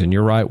things. And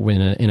you're right,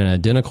 when in an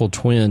identical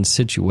twin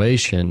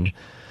situation,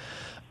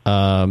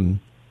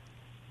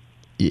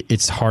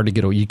 it's hard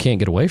to you can't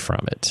get away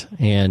from it.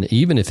 And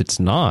even if it's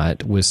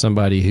not with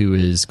somebody who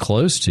is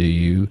close to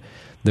you,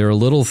 there are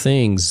little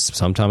things,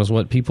 sometimes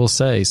what people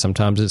say,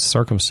 sometimes it's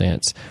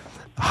circumstance.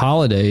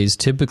 Holidays,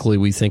 typically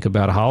we think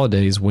about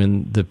holidays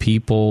when the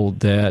people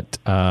that,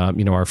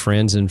 our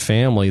friends and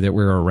family that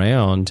we're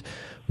around,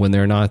 when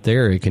they're not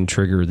there, it can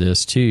trigger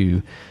this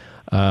too.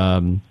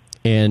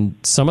 And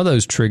some of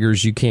those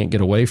triggers you can't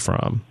get away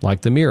from,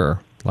 like the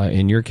mirror, like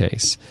in your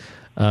case.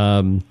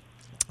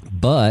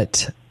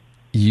 But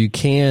you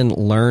can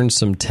learn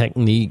some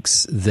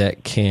techniques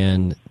that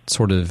can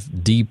sort of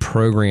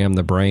deprogram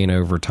the brain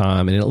over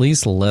time and at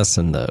least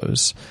lessen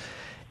those.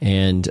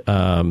 And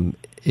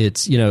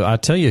it's, I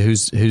tell you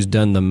who's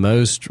done the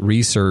most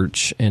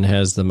research and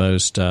has the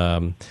most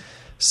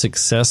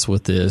success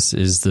with this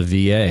is the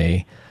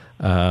VA.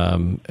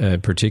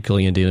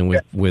 Particularly in dealing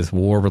with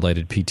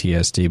war-related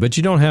PTSD. But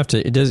you don't have to,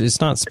 it's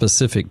not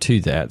specific to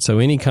that. So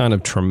any kind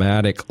of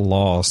traumatic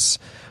loss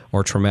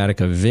or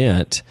traumatic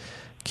event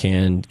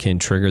can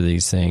trigger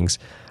these things.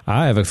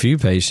 I have a few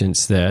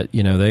patients that,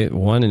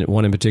 one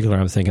in particular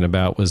I'm thinking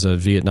about was a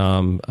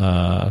Vietnam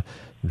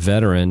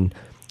veteran,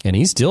 and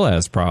he still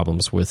has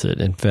problems with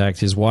it. In fact,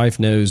 his wife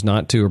knows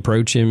not to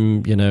approach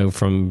him,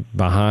 from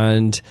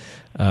behind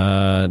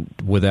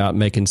without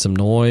making some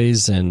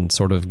noise, and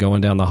sort of going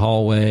down the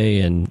hallway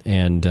and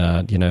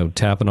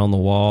tapping on the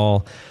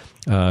wall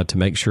to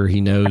make sure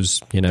he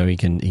knows, he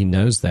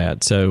knows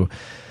that. So,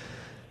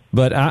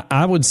 but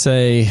I would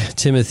say,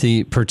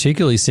 Timothy,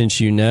 particularly since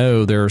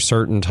there are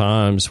certain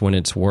times when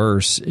it's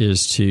worse,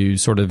 is to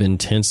sort of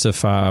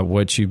intensify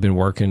what you've been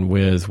working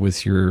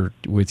with your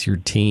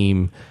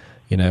team,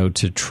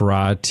 to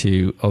try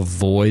to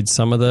avoid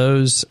some of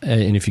those.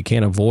 And if you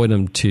can't avoid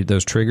them, to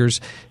those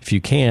triggers, if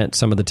you can't,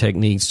 some of the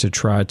techniques to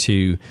try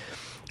to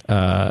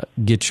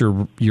get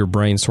your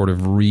brain sort of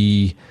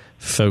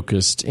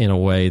refocused in a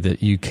way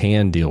that you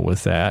can deal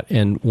with that.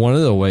 And one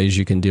of the ways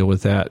you can deal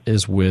with that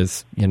is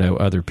with,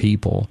 other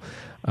people.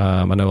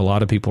 I know a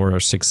lot of people are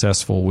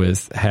successful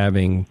with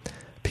having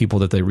people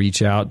that they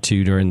reach out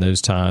to during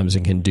those times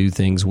and can do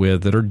things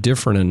with that are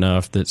different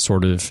enough that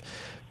sort of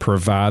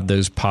provide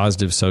those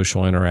positive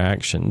social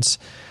interactions.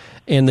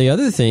 And the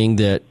other thing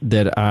that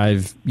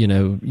I've,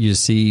 you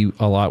see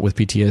a lot with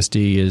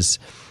PTSD is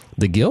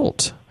the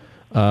guilt.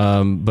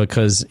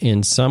 Because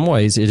in some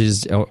ways it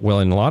is,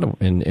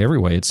 in every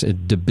way, it's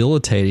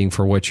debilitating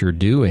for what you're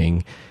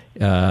doing,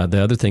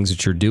 the other things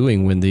that you're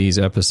doing when these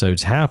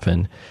episodes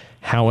happen.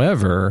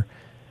 However,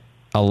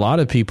 a lot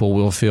of people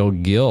will feel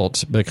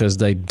guilt because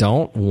they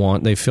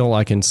feel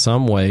like in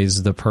some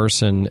ways the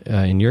person,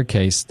 in your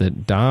case,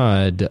 that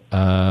died,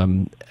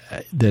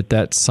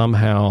 that's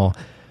somehow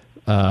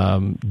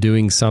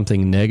doing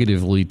something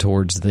negatively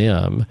towards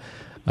them.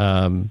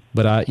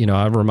 But I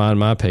remind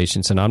my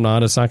patients, and I'm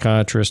not a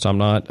psychiatrist, I'm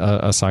not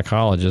a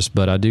psychologist,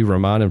 but I do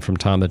remind them from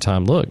time to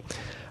time, look,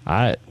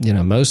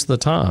 most of the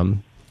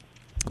time,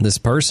 this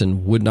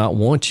person would not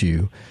want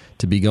you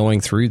to be going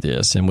through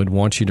this and would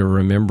want you to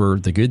remember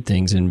the good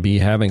things and be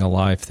having a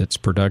life that's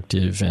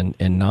productive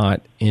and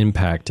not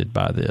impacted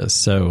by this.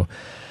 So,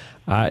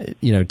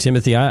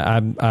 Timothy,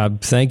 I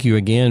thank you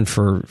again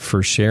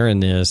for sharing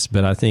this,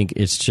 but I think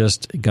it's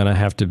just going to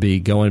have to be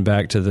going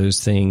back to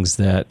those things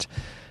that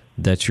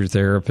your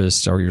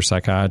therapist or your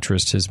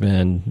psychiatrist has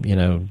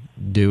been,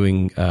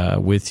 doing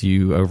with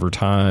you over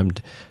time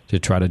to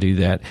try to do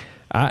that.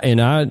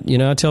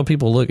 I tell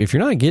people, look, if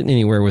you're not getting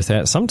anywhere with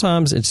that,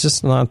 sometimes it's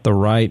just not the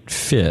right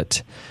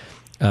fit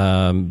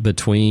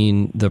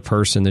between the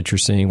person that you're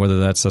seeing, whether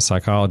that's a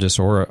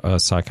psychologist or a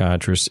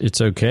psychiatrist. It's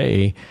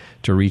okay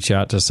to reach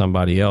out to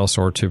somebody else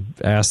or to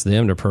ask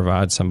them to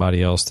provide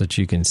somebody else that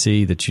you can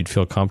see that you'd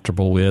feel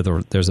comfortable with,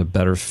 or there's a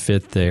better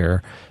fit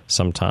there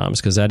sometimes,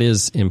 because that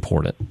is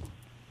important.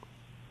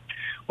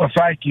 Well,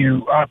 thank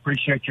you. I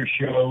appreciate your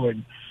show, and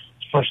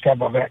it's the first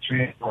time I've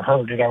actually ever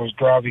heard it. I was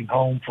driving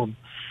home from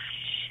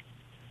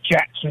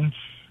Jackson,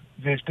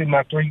 visiting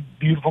my 3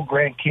 beautiful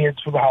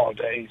grandkids for the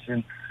holidays,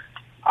 and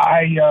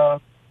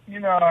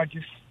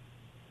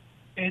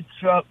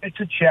it's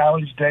a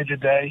challenge day to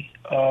day.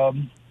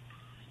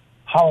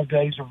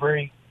 Holidays are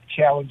very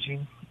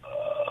challenging.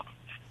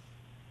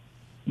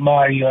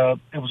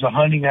 It was a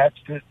hunting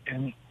accident,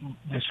 and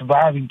the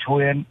surviving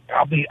twin,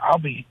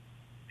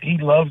 he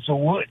loves the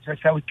woods.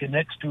 That's how he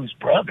connects to his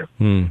brother.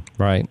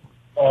 Right.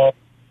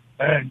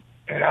 And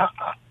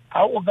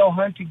I will go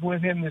hunting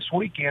with him this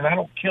weekend. I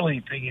don't kill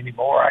anything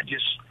anymore. I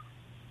just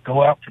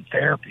go out for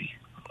therapy.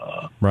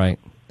 Right.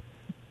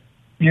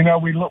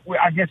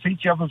 I guess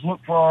each of us look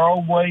for our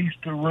own ways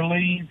to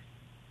relieve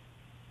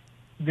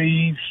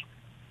these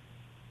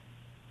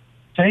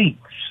things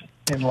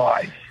in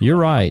life. You're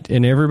right.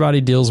 And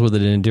everybody deals with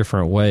it in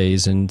different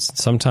ways. And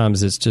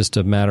sometimes it's just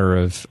a matter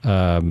of,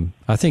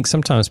 I think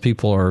sometimes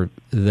people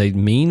they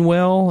mean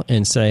well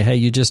and say, hey,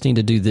 you just need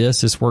to do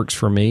this. This works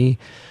for me.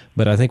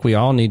 But I think we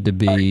all need to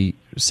be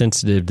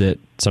sensitive that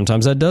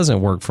sometimes that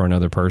doesn't work for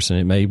another person.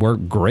 It may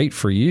work great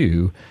for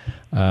you,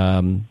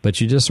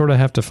 but you just sort of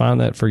have to find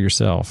that for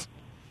yourself.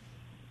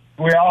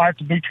 We all have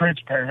to be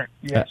transparent.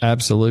 Yes.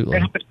 Absolutely.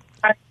 And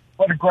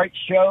what a great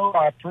show.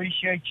 I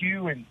appreciate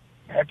you, and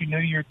Happy New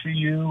Year to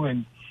you.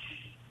 And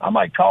I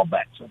might call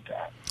back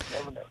sometime.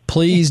 Never know.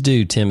 Please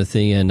do,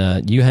 Timothy,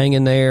 and you hang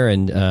in there,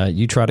 and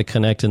you try to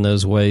connect in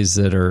those ways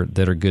that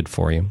are good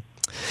for you.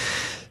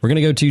 We're going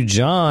to go to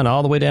John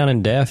all the way down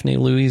in Daphne,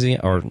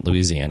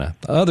 Louisiana,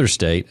 other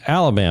state,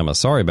 Alabama.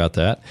 Sorry about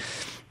that.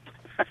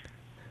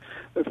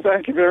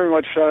 Thank you very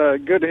much.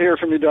 Good to hear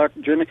from you, Dr.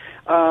 Jimmy.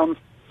 Let's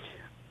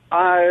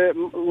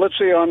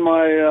see, on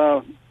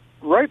my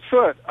right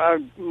foot,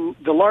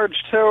 the large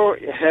toe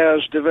has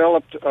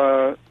developed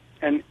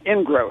an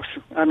ingrowth.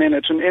 I mean,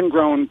 it's an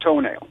ingrown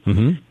toenail.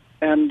 Mm-hmm.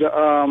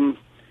 And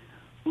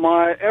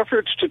my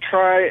efforts to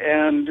try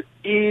and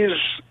ease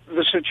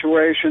the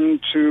situation,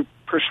 to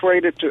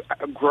persuade it to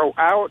grow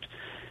out,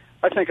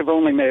 I think have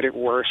only made it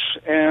worse.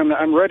 And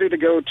I'm ready to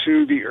go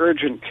to the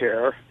urgent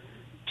care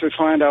to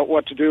find out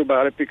what to do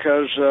about it,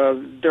 because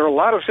there are a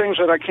lot of things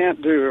that I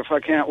can't do if I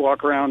can't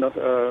walk around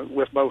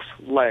with both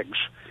legs.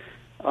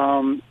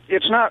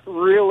 It's not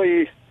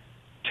really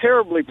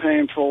terribly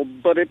painful,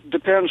 but it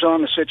depends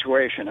on the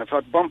situation. If I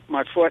bump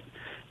my foot,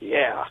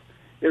 yeah,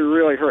 it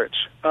really hurts.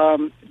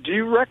 Do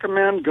you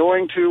recommend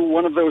going to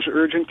one of those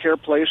urgent care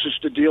places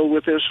to deal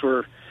with this,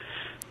 or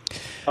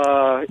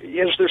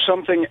is there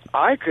something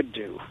I could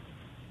do?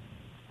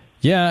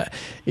 Yeah,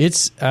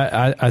 it's.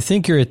 I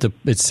think you're at the.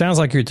 It sounds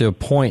like you're at a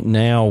point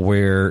now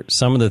where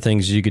some of the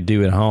things you could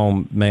do at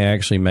home may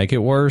actually make it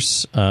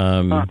worse.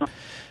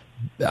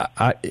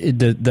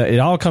 It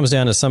all comes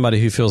down to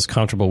somebody who feels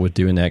comfortable with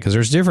doing that, because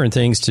there's different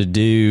things to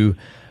do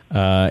in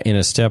a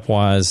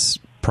stepwise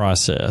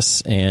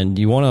process, and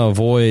you want to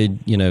avoid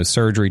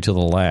surgery to the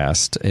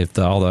last if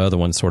all the other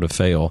ones sort of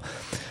fail.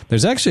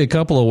 There's actually a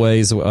couple of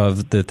ways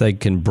that they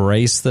can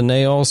brace the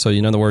nail. So,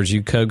 in other words,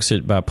 you coax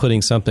it by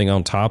putting something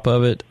on top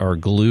of it or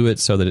glue it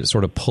so that it's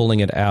sort of pulling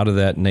it out of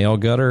that nail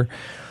gutter.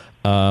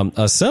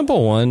 A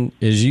simple one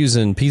is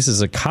using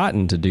pieces of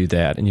cotton to do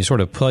that, and you sort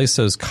of place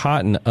those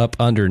cotton up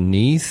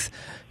underneath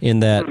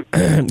in that,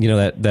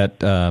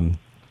 that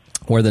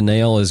where the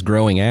nail is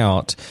growing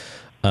out,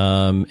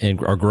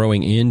 and are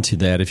growing into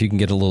that. If you can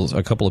get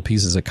a couple of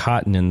pieces of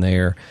cotton in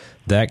there,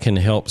 that can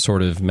help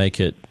sort of make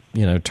it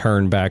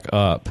turn back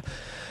up.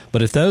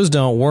 But if those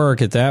don't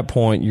work, at that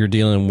point you're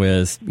dealing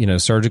with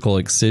surgical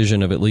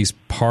excision of at least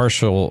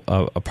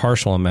a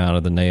partial amount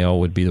of the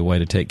nail would be the way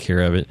to take care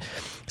of it.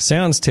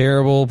 Sounds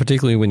terrible,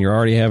 particularly when you're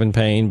already having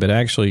pain, but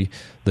actually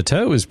the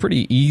toe is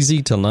pretty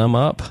easy to numb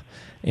up,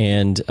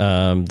 and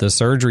the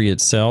surgery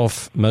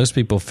itself, most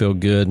people feel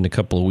good in a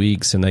couple of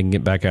weeks and they can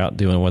get back out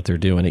doing what they're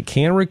doing. It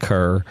can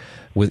recur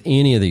with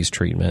any of these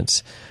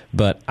treatments,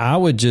 but I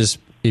would just,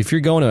 if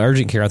you're going to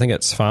urgent care, I think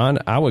that's fine.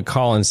 I would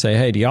call and say,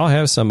 hey, do y'all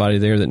have somebody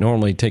there that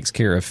normally takes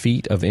care of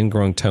feet of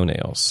ingrown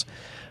toenails?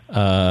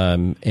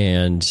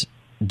 And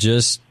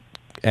just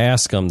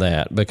ask them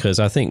that, because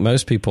I think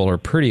most people are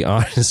pretty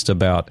honest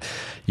about,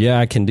 yeah,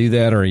 I can do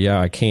that, or yeah,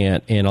 I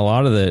can't. And a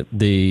lot of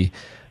the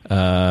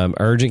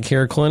urgent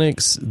care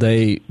clinics,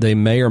 they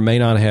may or may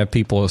not have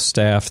people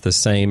staffed the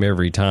same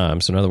every time.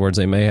 So in other words,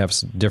 they may have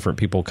different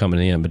people coming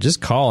in, but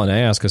just call and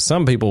ask, because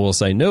some people will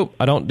say, nope,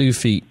 I don't do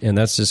feet, and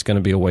that's just going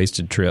to be a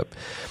wasted trip.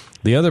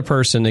 The other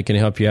person that can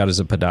help you out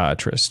is a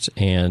podiatrist,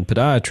 and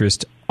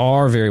podiatrists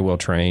are very well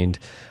trained.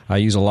 I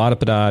use a lot of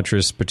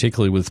podiatrists,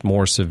 particularly with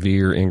more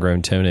severe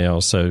ingrown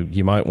toenails, so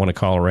you might want to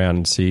call around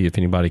and see if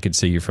anybody could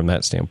see you from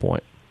that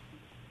standpoint.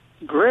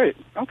 Great.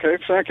 Okay,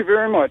 thank you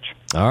very much.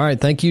 All right,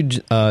 thank you,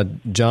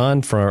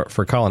 John,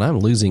 for calling. I'm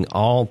losing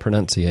all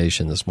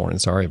pronunciation this morning.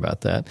 Sorry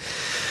about that.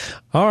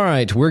 All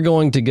right, we're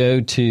going to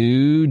go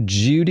to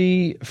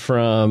Judy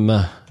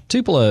from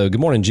Tupelo.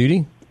 Good morning,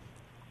 Judy.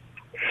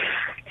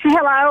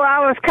 Hello,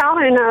 I was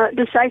calling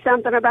to say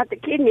something about the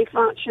kidney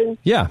function.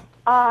 Yeah.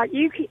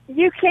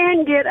 You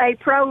can get a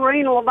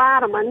pro-renal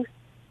vitamin.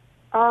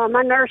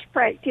 My nurse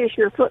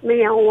practitioner put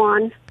me on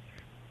one,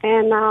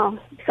 and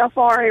so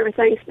far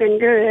everything's been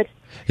good.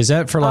 Is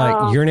that for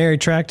urinary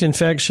tract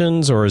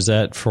infections, or is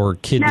that for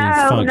kidney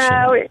function?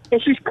 No,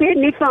 it's just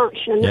kidney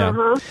function.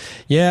 Yeah,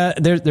 yeah.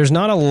 There's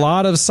not a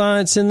lot of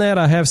science in that.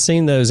 I have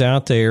seen those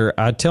out there.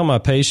 I tell my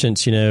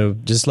patients,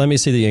 just let me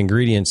see the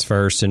ingredients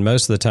first, and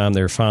most of the time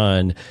they're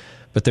fine.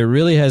 But there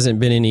really hasn't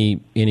been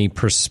any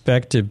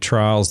prospective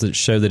trials that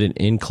show that it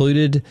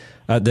improved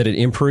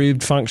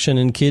function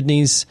in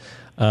kidneys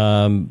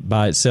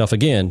by itself.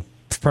 Again,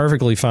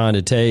 perfectly fine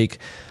to take.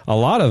 A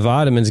lot of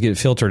vitamins get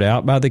filtered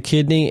out by the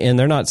kidney, and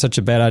they're not such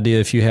a bad idea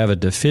if you have a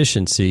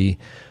deficiency.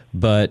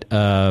 But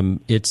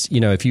it's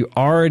if you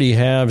already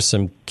have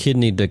some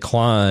kidney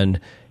decline,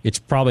 it's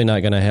probably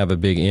not going to have a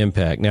big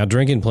impact. Now,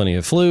 drinking plenty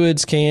of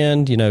fluids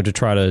can, to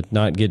try to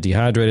not get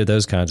dehydrated,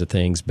 those kinds of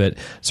things, but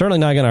certainly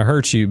not going to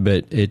hurt you.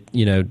 But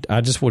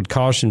I just would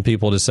caution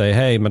people to say,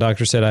 hey, my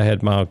doctor said I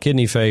had mild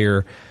kidney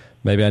failure.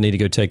 Maybe I need to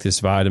go take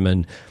this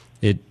vitamin.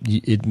 It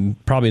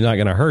probably not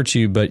going to hurt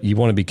you, but you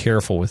want to be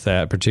careful with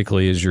that,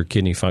 particularly as your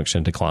kidney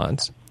function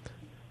declines.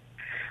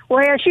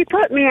 Well, she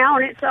put me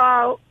on it,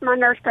 so my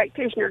nurse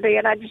practitioner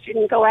did. I just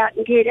didn't go out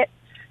and get it.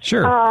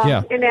 Sure,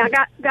 yeah. And then I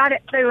got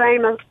it through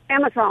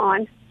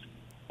Amazon,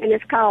 and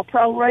it's called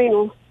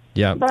Pro-Renal.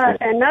 Yeah.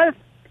 But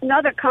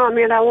another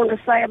comment I want to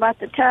say about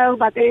the toe,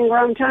 about the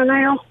ingrown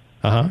toenail.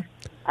 Uh-huh.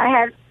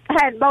 I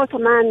had both of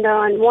mine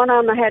done. One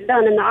of them I had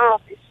done in the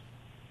office.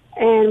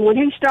 And when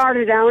he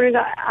started on it,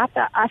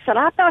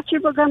 I thought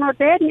you were going to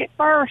deaden it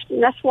first,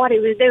 and that's what he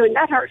was doing.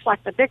 That hurts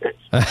like the dickens.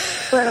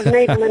 Put a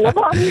needle in the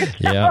body.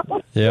 Yeah.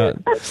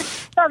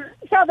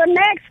 so the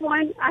next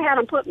one, I had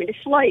them put me to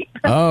sleep.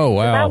 Oh,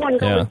 wow. I wasn't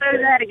going to do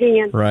that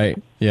again.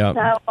 Right,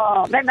 yeah.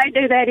 So they may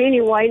do that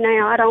anyway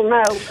now. I don't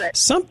know. But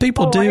some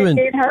people do. It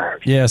did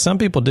hurt. Yeah, some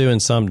people do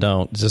and some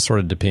don't. It just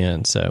sort of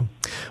depends. So,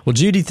 well,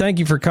 Judy, thank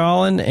you for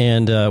calling,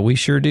 and we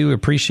sure do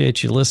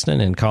appreciate you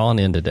listening and calling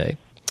in today.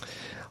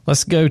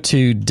 Let's go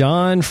to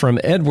Don from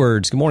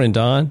Edwards. Good morning,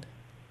 Don.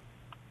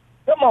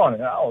 Good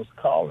morning. I was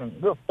calling.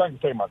 Thank you for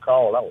taking my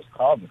call. I was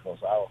calling because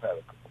I had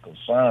a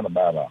concern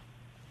about a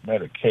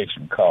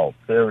medication called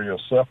ferrial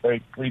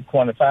sulfate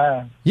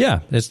 325. Yeah,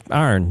 it's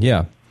iron.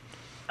 Yeah.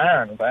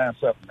 Iron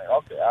supplement.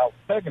 Okay, I was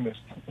taking this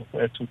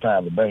 2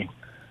 times a day.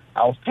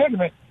 I was taking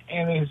it,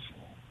 and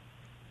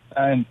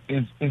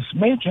it's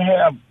made you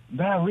have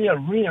diarrhea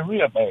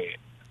real bad.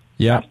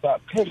 Yeah. I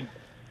stopped taking it.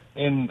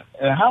 And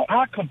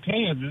how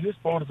continues? Is this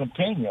supposed to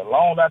continue? As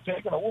long as I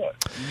take it or what?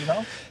 You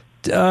know?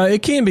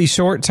 It can be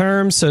short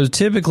term. So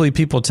typically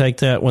people take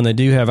that when they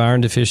do have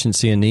iron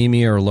deficiency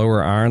anemia or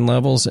lower iron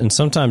levels. And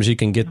sometimes you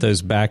can get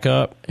those back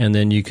up and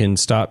then you can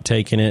stop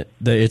taking it.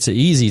 It's an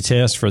easy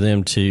test for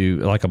them to,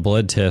 like a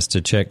blood test,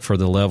 to check for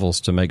the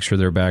levels to make sure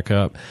they're back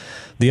up.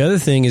 The other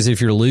thing is if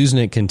you're losing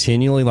it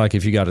continually, like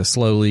if you got a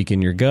slow leak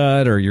in your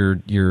gut or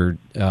your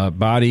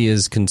body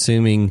is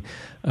consuming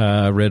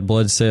red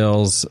blood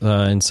cells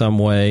in some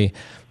way,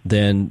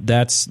 then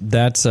that's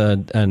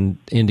an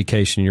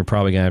indication you're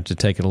probably going to have to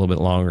take it a little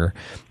bit longer.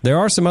 There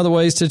are some other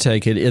ways to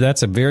take it.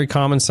 That's a very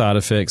common side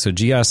effect. So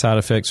GI side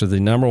effects are the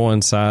number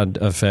one side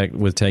effect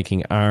with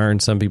taking iron.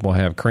 Some people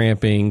have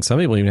cramping. Some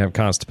people even have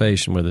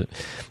constipation with it.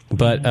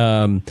 But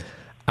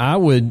I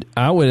would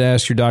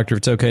ask your doctor if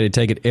it's okay to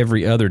take it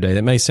every other day.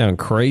 That may sound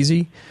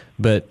crazy,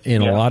 but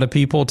in a lot of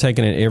people,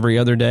 taking it every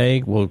other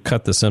day will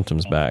cut the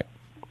symptoms back.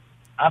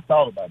 I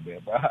thought about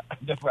that, but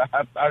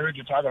I heard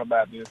you talking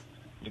about this.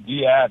 The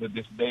GI to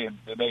this day,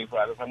 so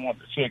I just want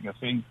to check and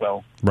see.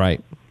 So right.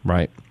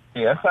 Yeah,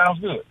 that sounds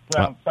good.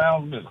 Sounds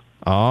good.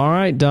 All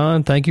right,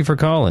 Don. Thank you for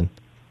calling.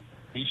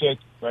 Appreciate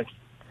you. Thank you.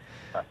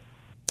 Bye.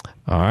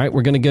 All right,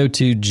 we're going to go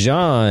to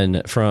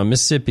John from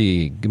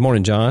Mississippi. Good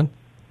morning, John.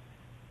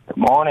 Good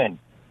morning.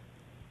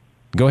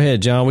 Go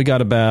ahead, John. We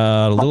got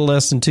about a little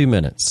less than 2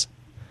 minutes.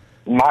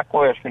 My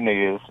question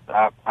is,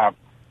 I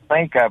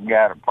think I've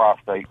got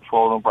a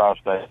swollen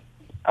prostate.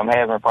 I'm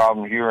having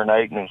problems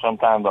urinating, and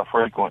sometimes I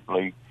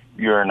frequently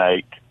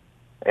urinate,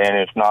 and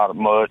it's not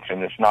much,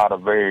 and it's not a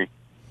very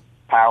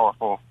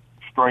powerful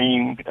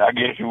stream, I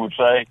guess you would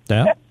say.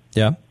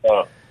 Yeah.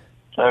 So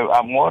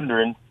I'm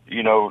wondering,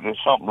 there's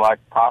something like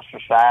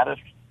prostatitis.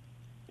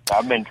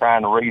 I've been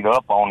trying to read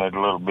up on it a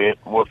little bit,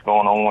 what's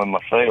going on with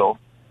myself,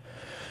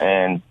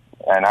 and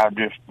I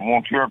just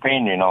want your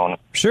opinion on it.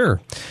 Sure.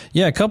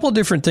 Yeah, a couple of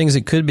different things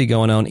that could be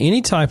going on.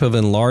 Any type of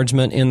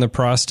enlargement in the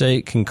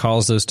prostate can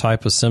cause those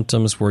type of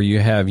symptoms where you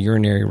have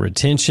urinary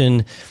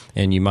retention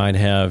and you might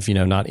have,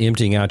 not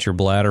emptying out your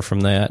bladder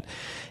from that.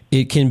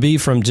 It can be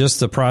from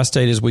just the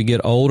prostate as we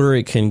get older.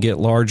 It can get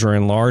larger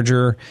and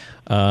larger.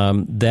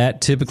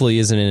 That typically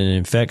isn't an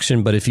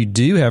infection. But if you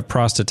do have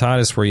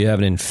prostatitis where you have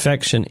an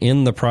infection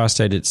in the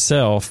prostate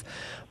itself,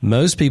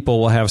 most people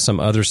will have some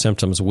other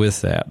symptoms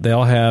with that.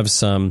 They'll have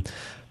some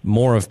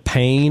more of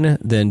pain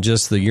than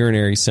just the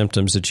urinary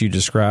symptoms that you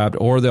described,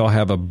 or they'll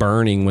have a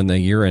burning when they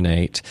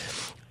urinate.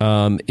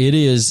 It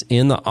is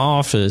in the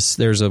office,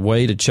 there's a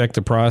way to check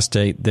the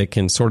prostate that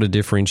can sort of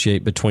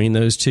differentiate between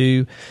those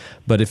two.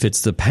 But if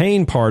it's the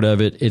pain part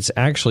of it, it's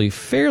actually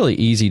fairly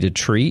easy to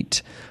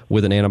treat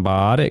with an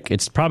antibiotic.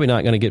 It's probably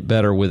not going to get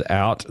better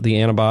without the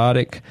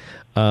antibiotic.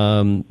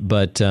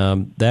 But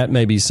that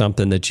may be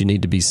something that you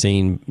need to be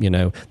seen.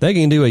 They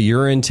can do a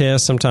urine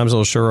test. Sometimes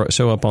they'll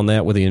show up on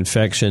that with the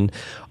infection,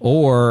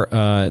 or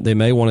they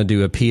may want to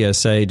do a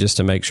PSA just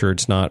to make sure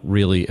it's not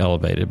really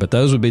elevated. But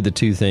those would be the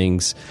two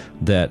things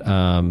that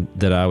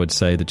I would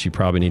say that you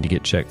probably need to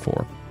get checked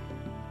for.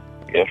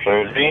 Yes,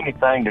 sir. Is there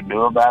anything to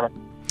do about it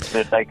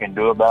that they can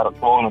do about a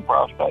swollen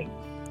prostate?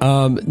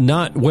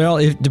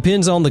 It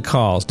depends on the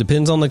cause.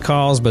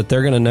 But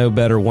they're going to know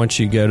better once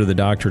you go to the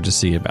doctor to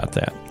see about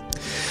that.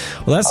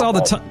 Well, that's all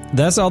the time.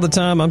 That's all the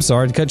time. I'm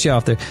sorry to cut you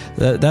off there.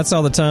 That's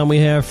all the time we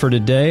have for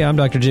today. I'm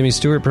Dr. Jimmy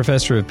Stewart,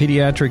 professor of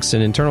pediatrics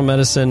and internal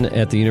medicine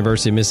at the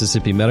University of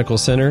Mississippi Medical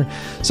Center.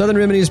 Southern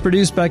Remedy is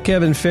produced by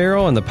Kevin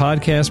Farrell, and the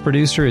podcast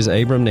producer is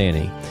Abram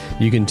Nanny.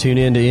 You can tune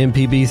in to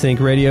MPB Think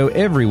Radio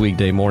every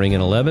weekday morning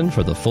at 11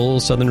 for the full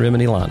Southern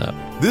Remedy lineup.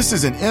 This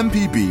is an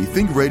MPB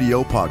Think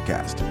Radio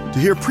podcast. To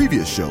hear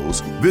previous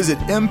shows, visit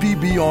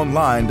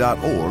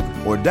mpbonline.org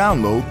or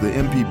download the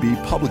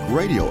MPB Public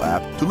Radio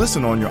app to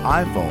listen on your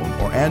iPhone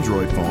or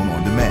Android phone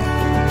on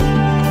demand.